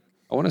 I think,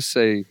 I want to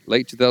say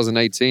late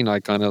 2018, I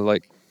kind of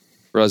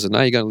realized that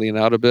now you're going to lean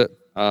out a bit.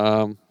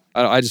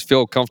 I just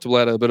feel comfortable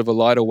at a bit of a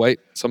lighter weight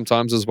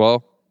sometimes as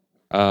well.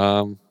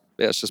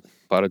 It's just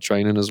part of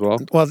training as well.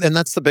 Well, and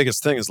that's the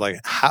biggest thing is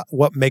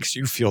what makes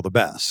you feel the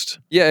best?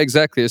 Yeah,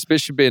 exactly.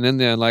 Especially being in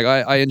there. And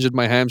I injured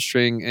my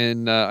hamstring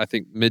in, I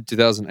think, mid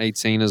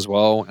 2018 as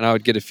well. And I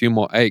would get a few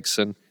more aches.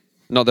 And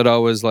not that I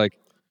was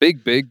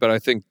big, but I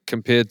think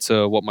compared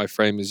to what my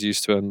frame is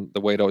used to and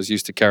the weight I was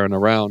used to carrying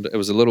around, it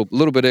was a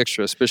little bit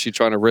extra, especially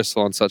trying to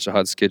wrestle on such a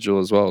hard schedule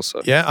as well. So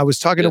yeah, I was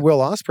talking to Will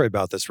Ospreay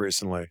about this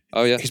recently.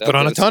 Oh yeah, he's put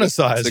on a ton of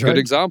size. It's a good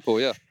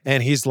example, yeah.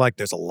 And he's like,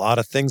 "There's a lot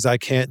of things I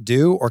can't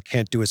do or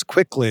can't do as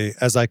quickly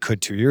as I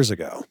could 2 years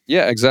ago."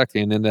 Yeah,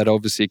 exactly. And then that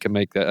obviously could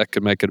make it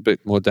a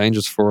bit more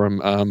dangerous for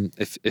him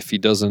if he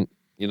doesn't,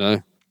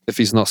 if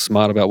he's not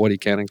smart about what he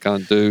can and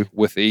can't do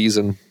with ease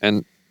and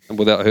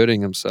without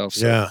hurting himself.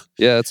 So,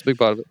 yeah, it's a big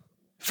part of it.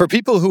 For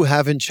people who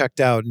haven't checked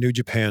out New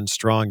Japan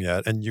Strong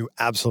yet, and you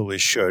absolutely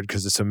should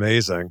because it's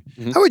amazing,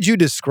 how would you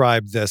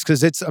describe this?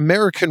 Because it's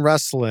American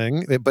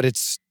wrestling, but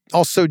it's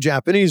also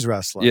Japanese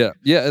wrestling. Yeah,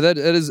 it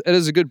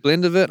is a good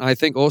blend of it. I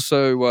think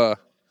also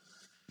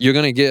you're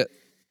going to get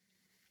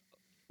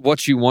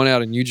what you want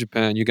out of New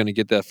Japan. You're going to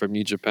get that from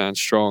New Japan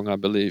Strong, I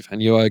believe,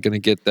 and you are going to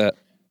get that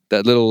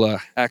little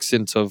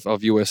accent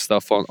of US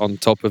stuff on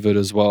top of it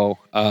as well.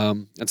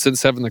 And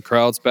since having the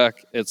crowds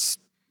back, it's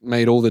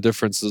made all the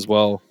difference as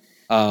well.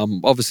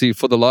 Obviously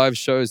for the live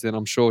shows, then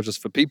I'm sure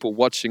just for people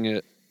watching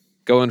it,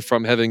 going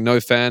from having no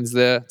fans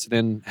there to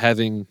then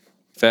having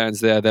fans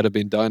there that have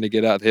been dying to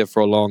get out here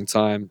for a long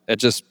time, it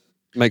just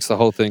makes the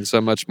whole thing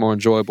so much more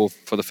enjoyable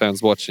for the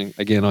fans watching,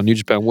 again, on New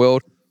Japan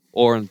World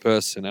or in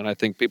person. And I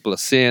think people are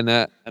seeing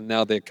that, and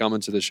now they're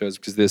coming to the shows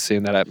because they're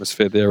seeing that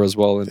atmosphere there as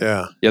well. And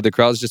the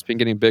crowd's just been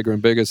getting bigger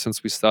and bigger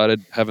since we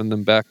started having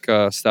them back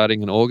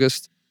starting in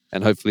August.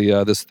 And hopefully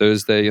this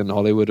Thursday in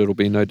Hollywood, it'll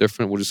be no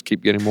different. We'll just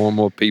keep getting more and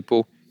more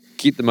people.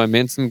 Keep the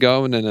momentum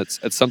going, and it's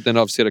something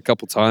I've said a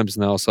couple times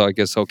now, so I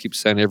guess I'll keep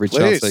saying every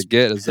chance I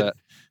get is that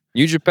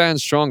New Japan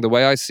Strong, the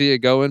way I see it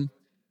going,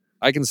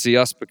 I can see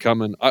us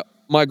becoming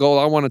my goal.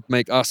 I want to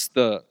make us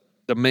the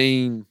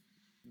main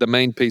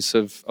piece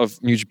of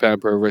New Japan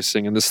Pro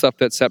Wrestling, and the stuff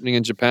that's happening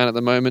in Japan at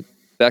the moment,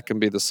 that can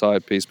be the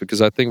side piece,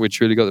 because I think we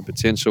truly got the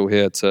potential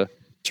here to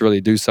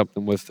really do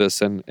something with this,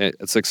 and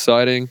it's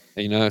exciting.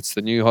 It's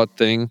the new hot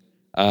thing.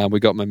 We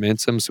got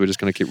momentum, so we're just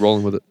going to keep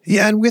rolling with it.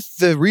 Yeah, and with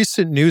the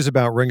recent news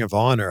about Ring of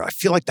Honor, I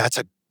feel like that's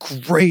a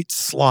great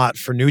slot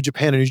for New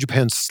Japan and New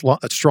Japan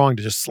Strong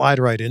to just slide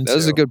right into. That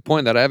is a good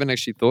point that I haven't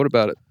actually thought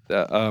about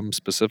it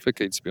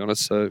specifically, to be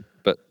honest. So,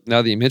 but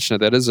now that you mention it,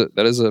 that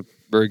is a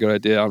very good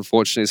idea.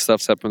 Unfortunately,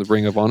 stuff's happened with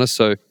Ring of Honor,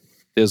 so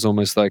there's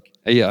almost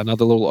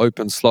another little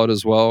open slot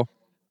as well.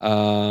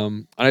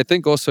 And I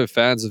think also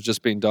fans have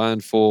just been dying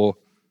for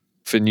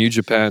New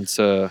Japan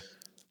to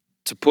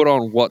put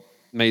on what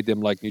made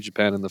them like New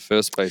Japan in the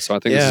first place. So I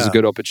think this is a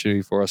good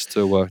opportunity for us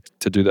to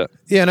do that.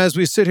 Yeah, and as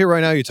we sit here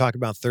right now, you talk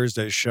about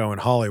Thursday's show in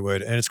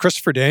Hollywood, and it's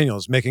Christopher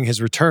Daniels making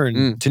his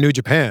return to New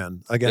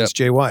Japan against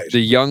Jay White. The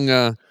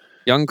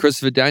young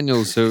Christopher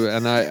Daniels,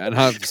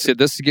 I've said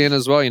this again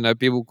as well.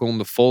 People call him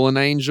the fallen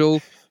angel.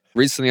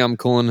 Recently, I'm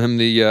calling him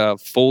the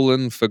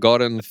fallen,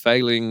 forgotten,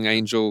 failing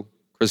angel,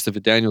 Christopher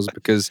Daniels,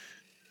 because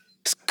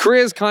his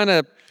career's kind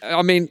of,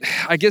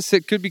 I guess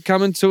it could be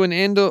coming to an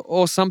end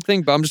or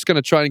something, but I'm just going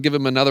to try and give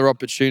him another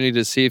opportunity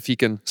to see if he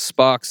can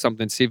spark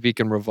something, see if he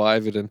can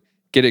revive it and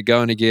get it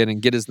going again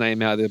and get his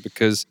name out there,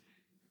 because,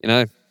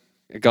 a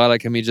guy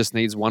like him, he just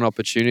needs one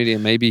opportunity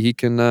and maybe he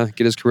can get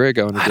his career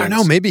going again. I don't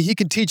know. Maybe he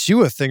can teach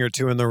you a thing or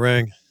two in the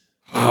ring.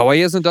 Oh, well,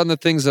 he hasn't done the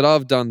things that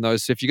I've done, though.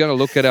 So if you're going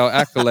to look at our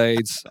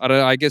accolades,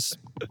 I guess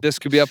this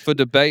could be up for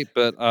debate.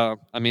 But,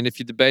 if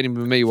you're debating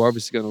with me, we're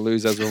obviously going to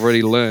lose, as we've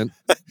already learned.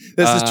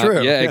 This is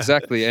true. Yeah,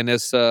 exactly. And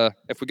if we're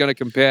going to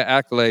compare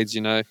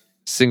accolades,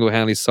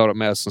 single-handedly sold at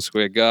Madison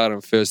Square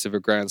Garden, first ever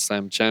Grand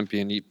Slam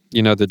champion,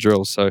 you know the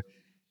drill. So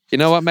You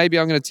know what? Maybe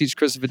I'm going to teach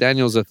Christopher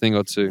Daniels a thing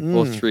or two,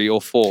 or 3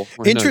 or 4.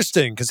 Who knows?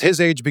 Interesting, because his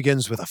age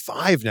begins with a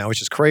 5 now,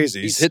 which is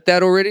crazy. He's hit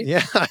that already?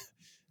 Yeah.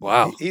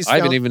 Wow. I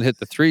haven't even hit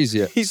the 3s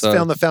yet. He's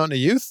found the fountain of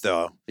youth,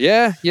 though.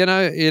 Yeah, you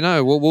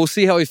know. We'll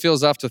see how he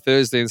feels after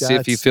Thursday and see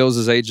if he feels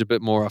his age a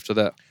bit more after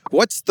that.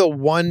 What's the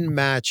one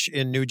match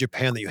in New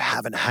Japan that you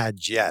haven't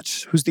had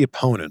yet? Who's the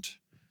opponent?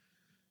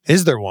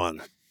 Is there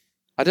one?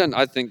 I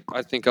think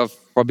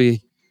I've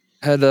probably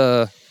had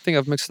I think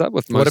I've mixed up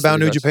with most. What about of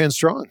the New guys. Japan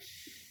Strong?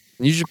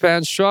 New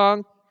Japan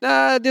Strong?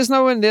 Nah, there's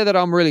no one there that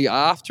I'm really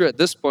after at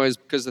this point,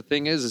 because the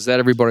thing is that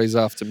everybody's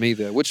after me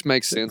there, which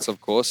makes sense, of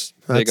course.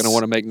 They're going to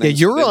want to make names.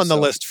 Yeah, you're for on the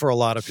themselves. list for a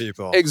lot of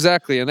people.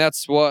 Exactly, and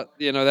that's why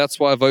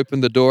I've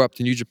opened the door up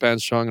to New Japan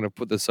Strong and I've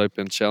put this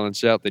open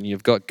challenge out. Then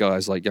you've got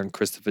guys like young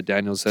Christopher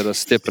Daniels that are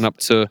stepping up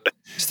to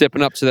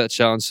that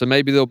challenge. So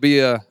maybe there'll be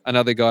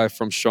another guy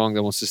from Strong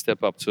that wants to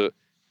step up to it.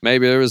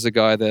 Maybe there is a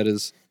guy that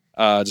is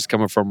just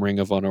coming from Ring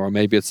of Honor, or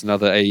maybe it's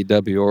another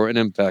AEW or an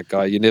Impact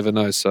guy. You never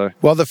know. So,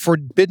 well, the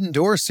forbidden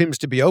door seems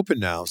to be open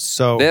now.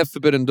 So they're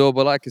forbidden door,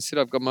 but like I said,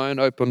 I've got my own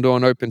open door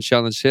and open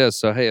challenge here.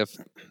 So hey, I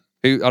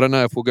don't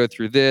know if we'll go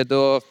through their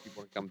door, if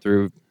people want to come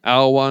through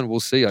our one,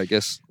 we'll see. I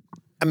guess.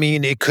 I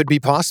mean, it could be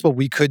possible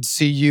we could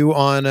see you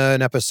on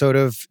an episode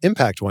of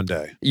Impact one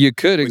day. You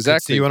could, We exactly.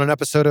 could see you on an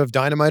episode of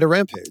Dynamite or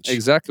Rampage.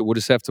 Exactly. We'll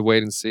just have to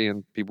wait and see,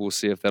 and people will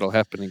see if that'll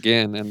happen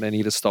again. And they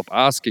need to stop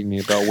asking me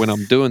about when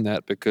I'm doing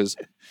that, because,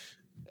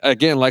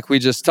 again, like we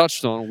just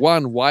touched on,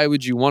 one, why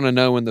would you want to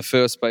know in the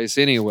first place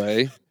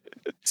anyway?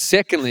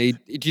 Secondly,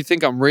 do you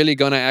think I'm really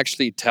going to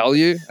actually tell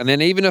you? And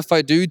then even if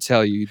I do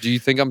tell you, do you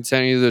think I'm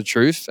telling you the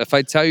truth? If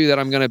I tell you that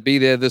I'm going to be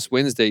there this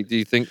Wednesday,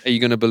 are you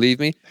going to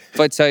believe me? If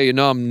I tell you,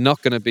 no, I'm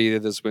not going to be there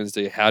this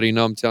Wednesday, how do you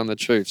know I'm telling the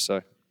truth?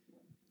 So,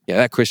 yeah,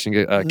 that question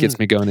gets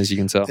me going, as you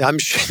can tell. I'm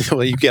sure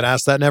well, you get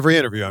asked that in every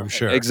interview, I'm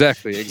sure.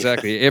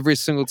 Exactly. Every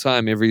single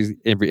time, every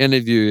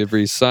interview,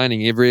 every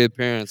signing, every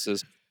appearance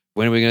is,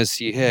 when are we going to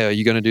see you here? Are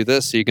you going to do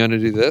this? Are you going to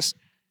do this?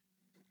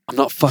 I'm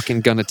not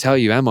fucking going to tell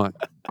you, am I?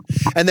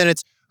 And then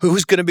it's,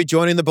 who's going to be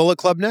joining the Bullet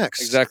Club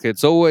next? Exactly.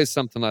 It's always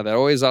something like that.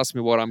 Always ask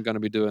me what I'm going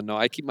to be doing. No,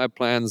 I keep my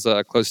plans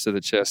close to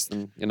the chest.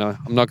 And, I'm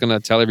not going to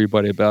tell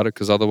everybody about it,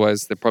 because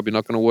otherwise they're probably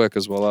not going to work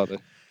as well, are they?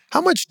 How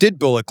much did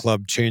Bullet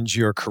Club change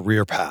your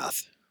career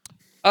path?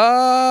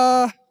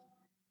 I'm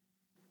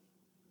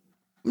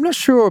not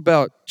sure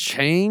about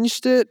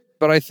changed it,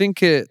 but I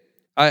think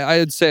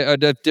I'd say it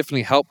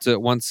definitely helped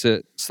it once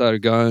it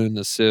started going in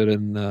a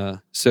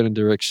certain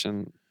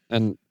direction.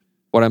 And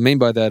what I mean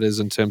by that is,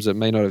 in terms of it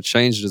may not have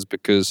changed, is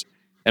because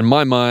in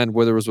my mind,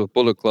 whether it was with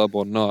Bullet Club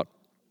or not,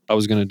 I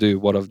was going to do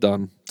what I've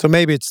done. So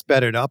maybe it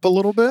sped it up a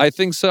little bit? I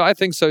think so,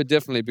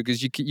 definitely,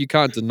 because you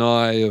can't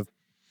deny of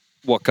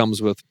what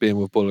comes with being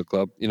with Bullet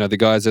Club. The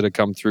guys that have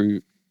come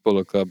through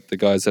Bullet Club, the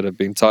guys that have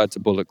been tied to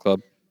Bullet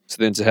Club. So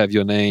then to have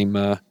your name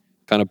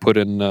kind of put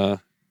in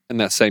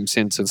that same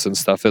sentence and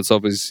stuff, that's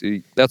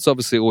obviously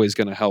always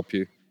going to help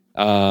you.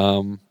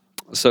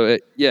 So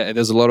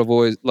there's a lot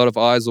of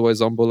eyes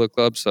always on Bullet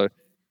Club. So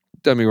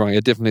don't be wrong,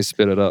 it definitely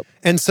sped it up.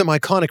 And some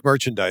iconic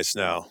merchandise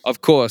now.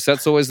 Of course,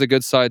 that's always the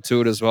good side to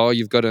it as well.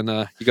 You've got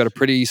a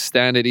pretty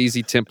standard,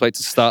 easy template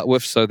to start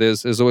with. So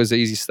there's always an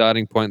easy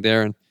starting point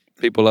there, and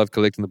people love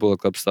collecting the Bullet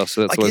Club stuff. So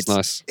that's always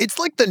nice. It's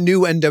like the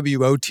new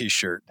NWO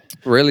T-shirt.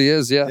 Really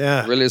is, yeah.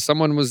 Yeah. Really is.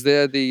 Someone was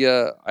there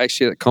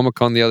actually at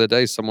Comic-Con the other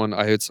day.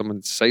 I heard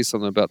someone say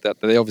something about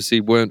that. They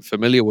obviously weren't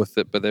familiar with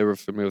it, but they were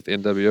familiar with the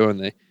NWO, and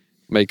they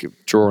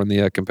draw on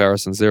the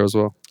comparisons there as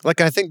well.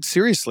 Like, I think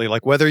seriously,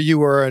 like whether you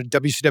were a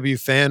WCW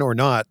fan or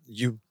not,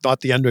 you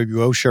thought the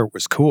NWO shirt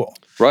was cool.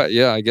 Right,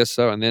 yeah, I guess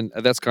so. And then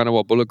that's kind of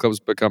what Bullet Club's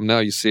become now.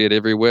 You see it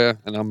everywhere,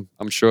 and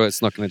I'm sure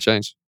it's not going to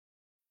change.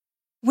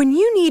 When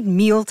you need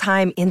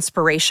mealtime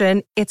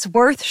inspiration, it's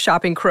worth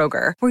shopping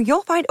Kroger, where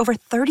you'll find over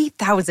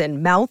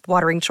 30,000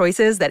 mouth-watering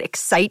choices that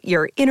excite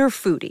your inner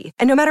foodie.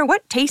 And no matter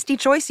what tasty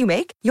choice you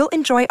make, you'll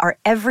enjoy our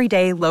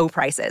everyday low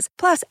prices,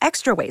 plus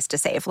extra ways to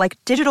save, like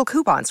digital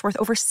coupons worth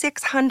over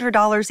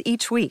 $600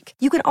 each week.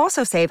 You can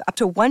also save up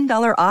to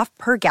 $1 off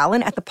per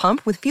gallon at the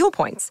pump with fuel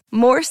points.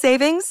 More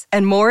savings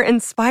and more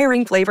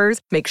inspiring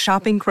flavors make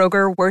shopping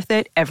Kroger worth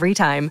it every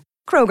time.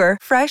 Kroger,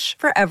 fresh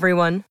for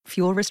everyone.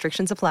 Fuel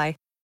restrictions apply.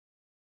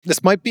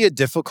 This might be a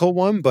difficult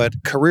one,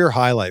 but career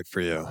highlight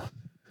for you.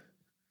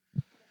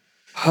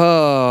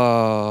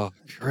 Oh,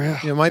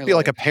 It might be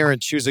like a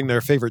parent choosing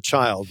their favorite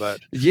child, but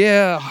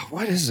yeah.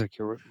 What is a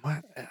career?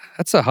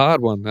 That's a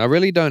hard one. I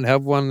really don't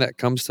have one that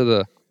comes to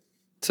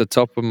the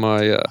top of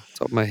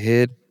my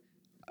head.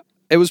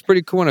 It was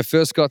pretty cool when I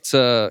first got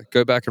to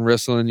go back and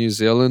wrestle in New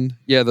Zealand.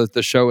 Yeah,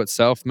 the show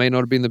itself may not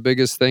have been the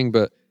biggest thing,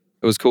 but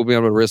it was cool being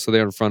able to wrestle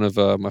there in front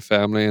of my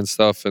family and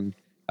stuff. And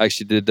I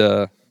actually did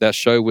that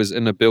show was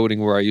in a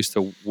building where I used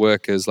to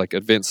work as like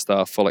event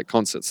staff for like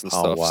concerts and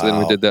stuff. wow. So then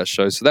we did that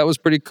show. So that was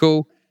pretty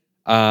cool.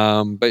 But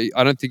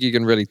I don't think you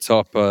can really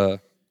top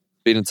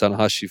beating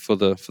Tanahashi for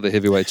the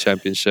heavyweight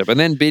championship, and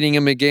then beating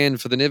him again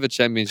for the Never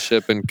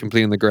Championship and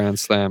completing the Grand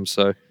Slam.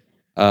 So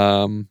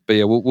But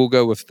yeah, we'll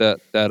go with that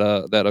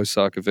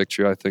Osaka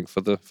victory. I think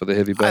for the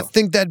heavy I belt.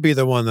 think that'd be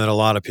the one that a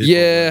lot of people.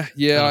 Yeah.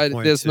 would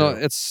point There's to. not.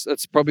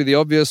 It's probably the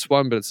obvious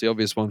one, but it's the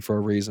obvious one for a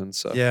reason.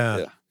 So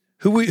Yeah.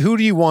 Who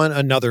do you want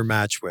another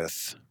match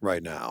with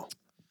right now?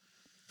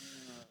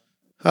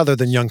 Other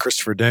than young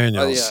Christopher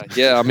Daniels.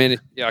 Yeah. I mean,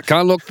 I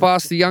can't look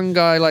past the young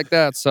guy like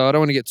that, so I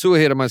don't want to get too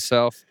ahead of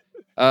myself.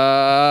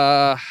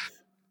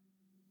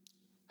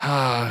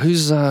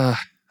 Who's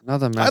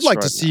another match? I'd like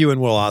right to see you and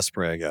Will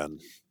Ospreay again.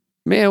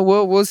 Man,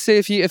 we'll see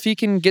if he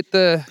can get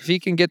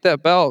that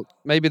belt.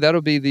 Maybe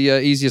that'll be the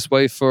easiest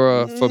way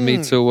for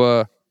me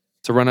to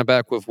run it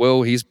back with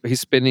Will. He's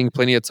spending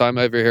plenty of time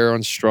over here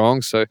on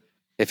Strong, so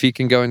if he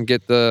can go and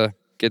get that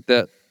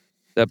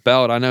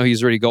belt, I know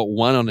he's already got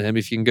one on him.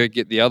 If he can go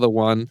get the other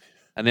one,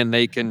 and then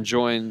they can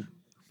join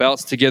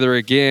belts together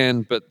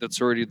again, but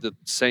that's already the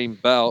same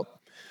belt.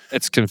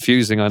 It's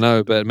confusing, I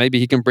know, but maybe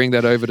he can bring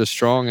that over to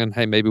Strong, and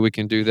hey, maybe we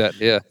can do that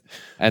here.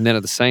 And then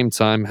at the same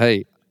time,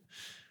 hey,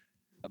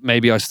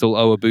 maybe I still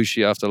owe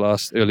Ibushi after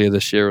earlier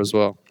this year as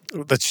well.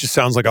 That just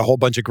sounds like a whole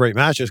bunch of great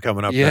matches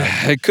coming up. Yeah,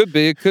 then. it could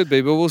be,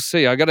 but we'll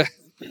see. I gotta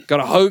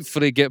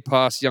hopefully get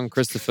past young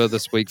Christopher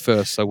this week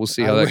first, so we'll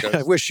see how that goes.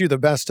 I wish you the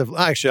best of.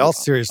 Actually, I'll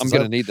seriously. I'm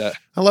gonna need that.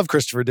 I love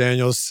Christopher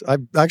Daniels.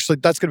 That's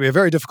gonna be a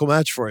very difficult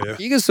match for you.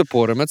 You can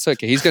support him. It's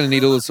okay. He's gonna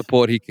need all the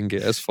support he can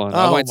get. It's fine.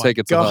 I won't take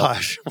it to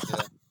heart.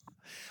 Gosh.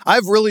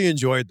 I've really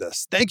enjoyed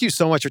this. Thank you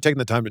so much for taking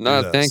the time to do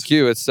this. No, thank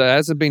you. It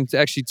hasn't been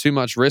actually too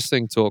much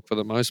wrestling talk for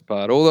the most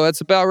part, although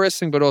it's about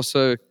wrestling, but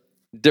also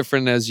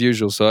different as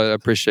usual. So I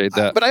appreciate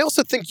that. But I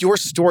also think your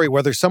story,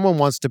 whether someone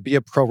wants to be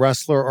a pro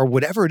wrestler or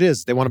whatever it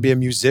is, they want to be a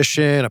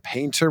musician, a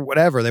painter,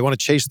 whatever, they want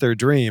to chase their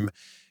dream.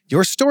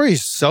 Your story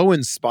is so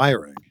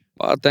inspiring.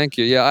 Well, thank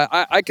you. Yeah,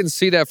 I can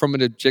see that from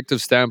an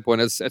objective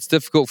standpoint. It's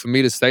difficult for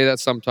me to say that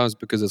sometimes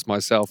because it's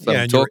myself that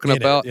I'm and you're talking in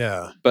about. it,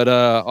 yeah. But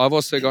I've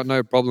also got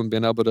no problem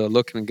being able to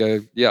look and go,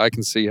 yeah, I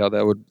can see how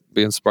that would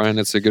be inspiring.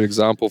 It's a good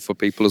example for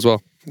people as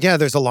well. Yeah,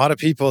 there's a lot of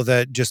people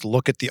that just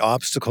look at the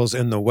obstacles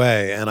in the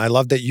way. And I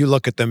love that you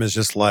look at them as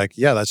just like,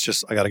 yeah, that's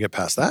just, I got to get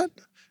past that.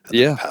 And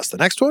then past the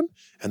next one.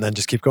 And then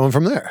just keep going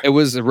from there. It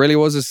really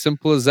was as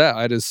simple as that.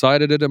 I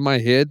decided it in my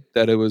head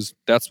that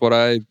that's what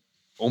I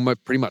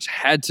almost pretty much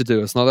had to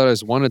do. It's not that I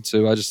just wanted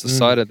to. I just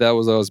decided that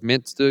was what I was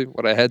meant to do,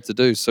 what I had to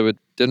do. So it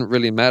didn't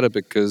really matter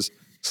because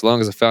as long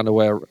as I found a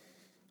way,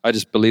 I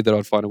just believed that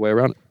I'd find a way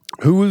around it.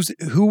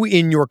 Who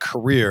in your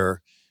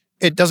career,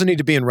 it doesn't need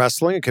to be in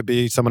wrestling, it could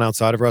be someone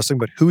outside of wrestling,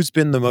 but who's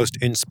been the most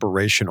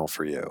inspirational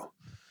for you?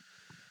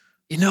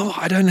 You know,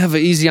 I don't have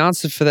an easy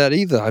answer for that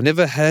either. I've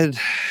never had...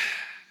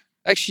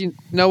 Actually, you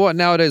know what?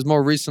 Nowadays,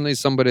 more recently,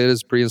 somebody that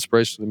is pretty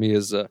inspirational to me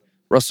is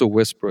Russell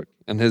Westbrook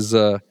and his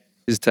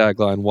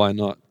tagline, "Why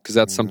not?" Because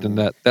that's something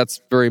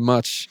that's very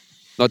much,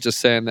 not just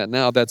saying that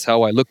now, that's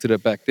how I looked at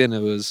it back then.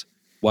 It was,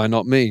 why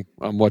not me?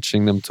 I'm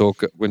watching them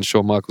talk, when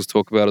Shawn Michaels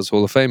talk about his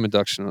Hall of Fame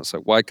induction. It's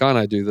like, why can't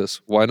I do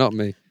this? Why not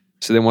me?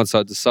 So then once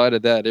I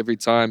decided that,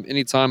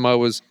 anytime I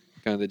was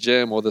going to the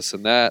gym or this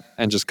and that,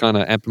 and just kind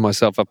of amping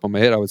myself up on my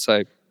head, I would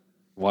say,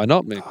 why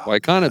not me? Why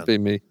can't it be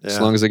me? Yeah. As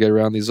long as I get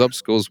around these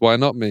obstacles, why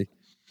not me?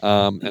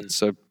 And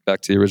so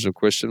back to the original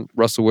question,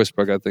 Russell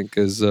Westbrook, I think,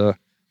 is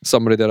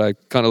somebody that I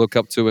kind of look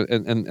up to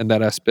in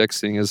that aspect,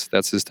 seeing as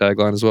that's his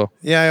tagline as well.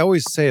 Yeah, I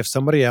always say if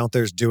somebody out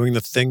there is doing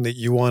the thing that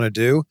you want to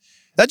do,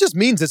 that just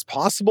means it's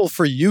possible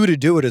for you to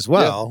do it as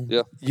well.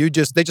 Yeah. They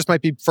just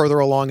might be further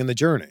along in the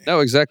journey. No,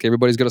 exactly.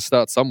 Everybody's got to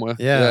start somewhere.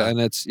 Yeah. And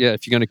if you're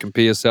going to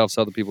compare yourself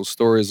to other people's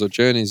stories or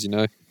journeys,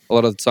 a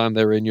lot of the time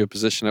they were in your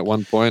position at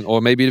one point, or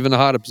maybe even a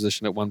harder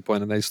position at one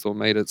point, and they still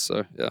made it.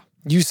 So, yeah.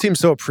 You seem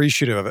so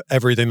appreciative of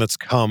everything that's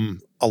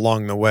come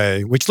along the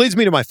way, which leads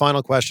me to my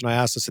final question. I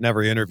ask this in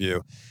every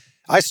interview.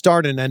 I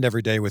start and end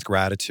every day with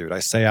gratitude. I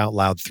say out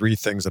loud 3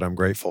 things that I'm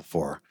grateful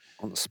for.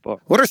 On the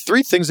spot. What are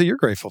 3 things that you're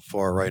grateful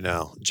for right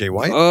now, Jay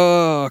White?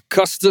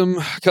 Custom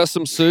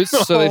suits,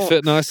 so they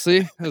fit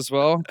nicely as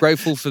well.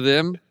 Grateful for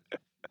them.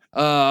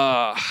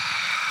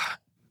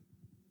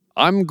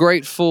 I'm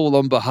grateful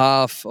on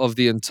behalf of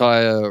the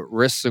entire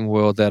wrestling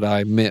world that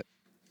I met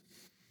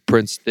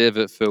Prince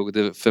Devitt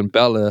Finn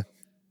Balor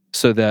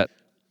so that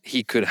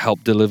he could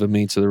help deliver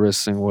me to the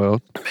wrestling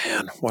world.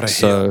 Man, what a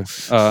heel.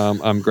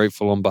 I'm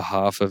grateful on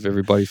behalf of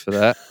everybody for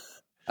that.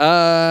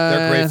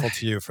 They're grateful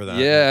to you for that.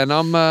 Yeah, and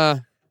I'm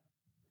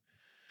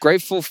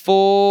grateful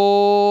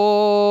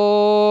for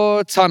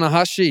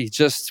Tanahashi,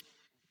 just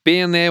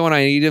being there when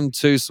I need him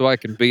to so I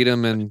can beat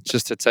him, and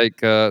just to take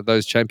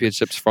those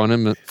championships from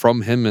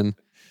him and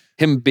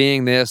him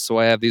being there so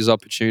I have these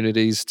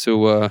opportunities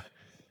to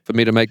for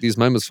me to make these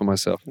moments for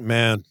myself.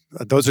 Man,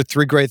 those are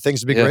 3 great things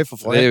to be grateful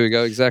for. There we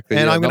go, exactly.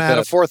 And yeah, I'm going to add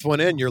bad. a 4th one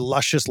in, your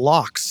luscious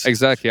locks.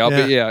 Exactly.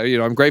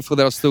 I'm grateful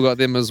that I've still got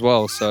them as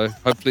well. So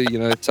hopefully,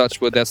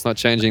 touch wood, that's not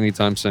changing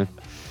anytime soon.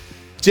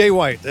 Jay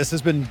White, this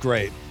has been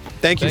great.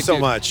 Thank you so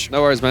much.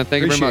 No worries, man.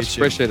 Thank you very much.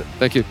 Appreciate you. Appreciate it.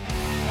 Thank you.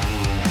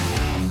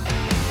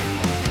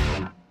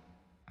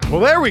 Well,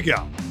 there we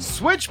go.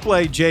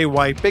 Switchblade Jay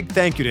White, big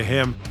thank you to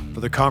him for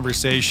the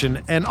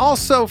conversation and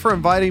also for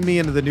inviting me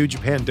into the New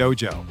Japan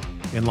Dojo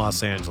in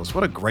Los Angeles.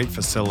 What a great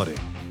facility.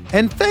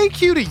 And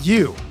thank you to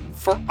you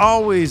for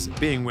always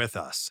being with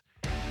us.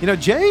 You know,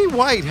 Jay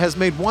White has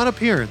made one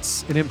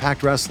appearance in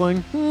Impact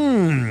Wrestling.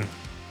 Do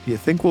you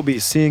think we'll be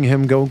seeing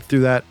him go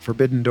through that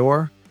forbidden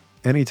door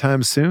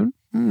anytime soon?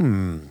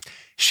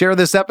 Share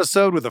this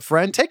episode with a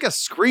friend. Take a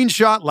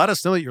screenshot. Let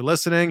us know that you're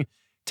listening.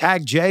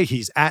 Tag Jay.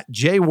 He's at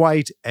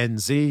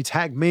JWhiteNZ.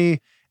 Tag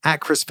me at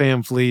Chris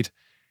Van Fleet.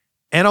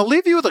 And I'll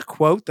leave you with a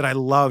quote that I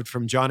loved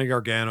from Johnny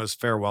Gargano's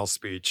farewell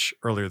speech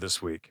earlier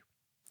this week.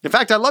 In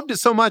fact, I loved it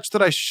so much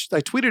that I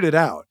tweeted it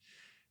out.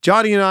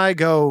 Johnny and I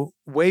go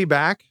way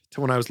back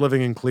to when I was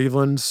living in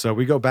Cleveland. So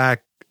we go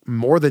back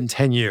more than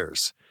 10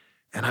 years.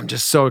 And I'm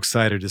just so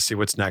excited to see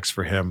what's next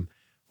for him,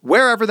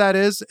 wherever that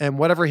is and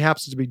whatever he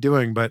happens to be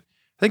doing. But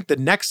I think the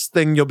next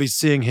thing you'll be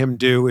seeing him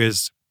do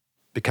is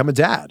become a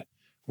dad,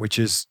 which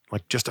is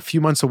like just a few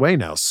months away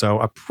now. So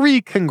a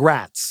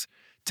pre-congrats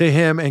to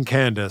him and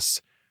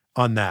Candace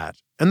on that.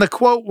 And the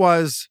quote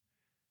was,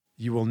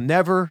 "You will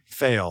never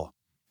fail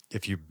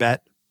if you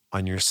bet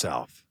on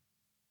yourself."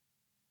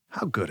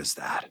 How good is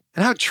that?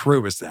 And how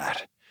true is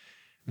that?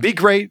 Be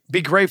great.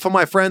 Be grateful,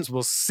 my friends.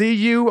 We'll see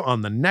you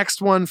on the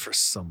next one for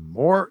some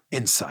more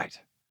insight.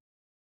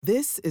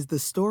 This is the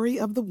story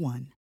of the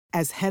one.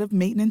 As head of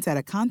maintenance at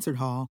a concert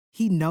hall,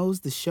 he knows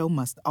the show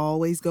must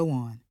always go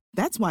on.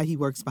 That's why he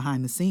works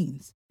behind the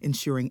scenes,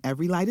 ensuring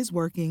every light is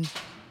working,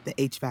 the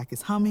HVAC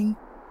is humming,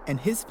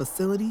 and his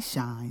facility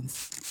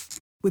shines.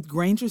 With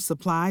Grainger's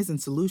supplies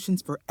and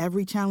solutions for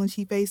every challenge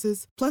he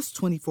faces, plus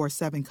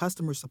 24/7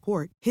 customer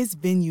support, his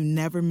venue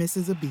never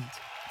misses a beat.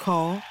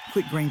 Call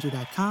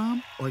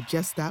quickgrainger.com or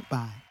just stop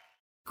by.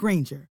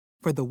 Grainger,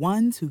 for the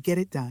ones who get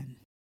it done.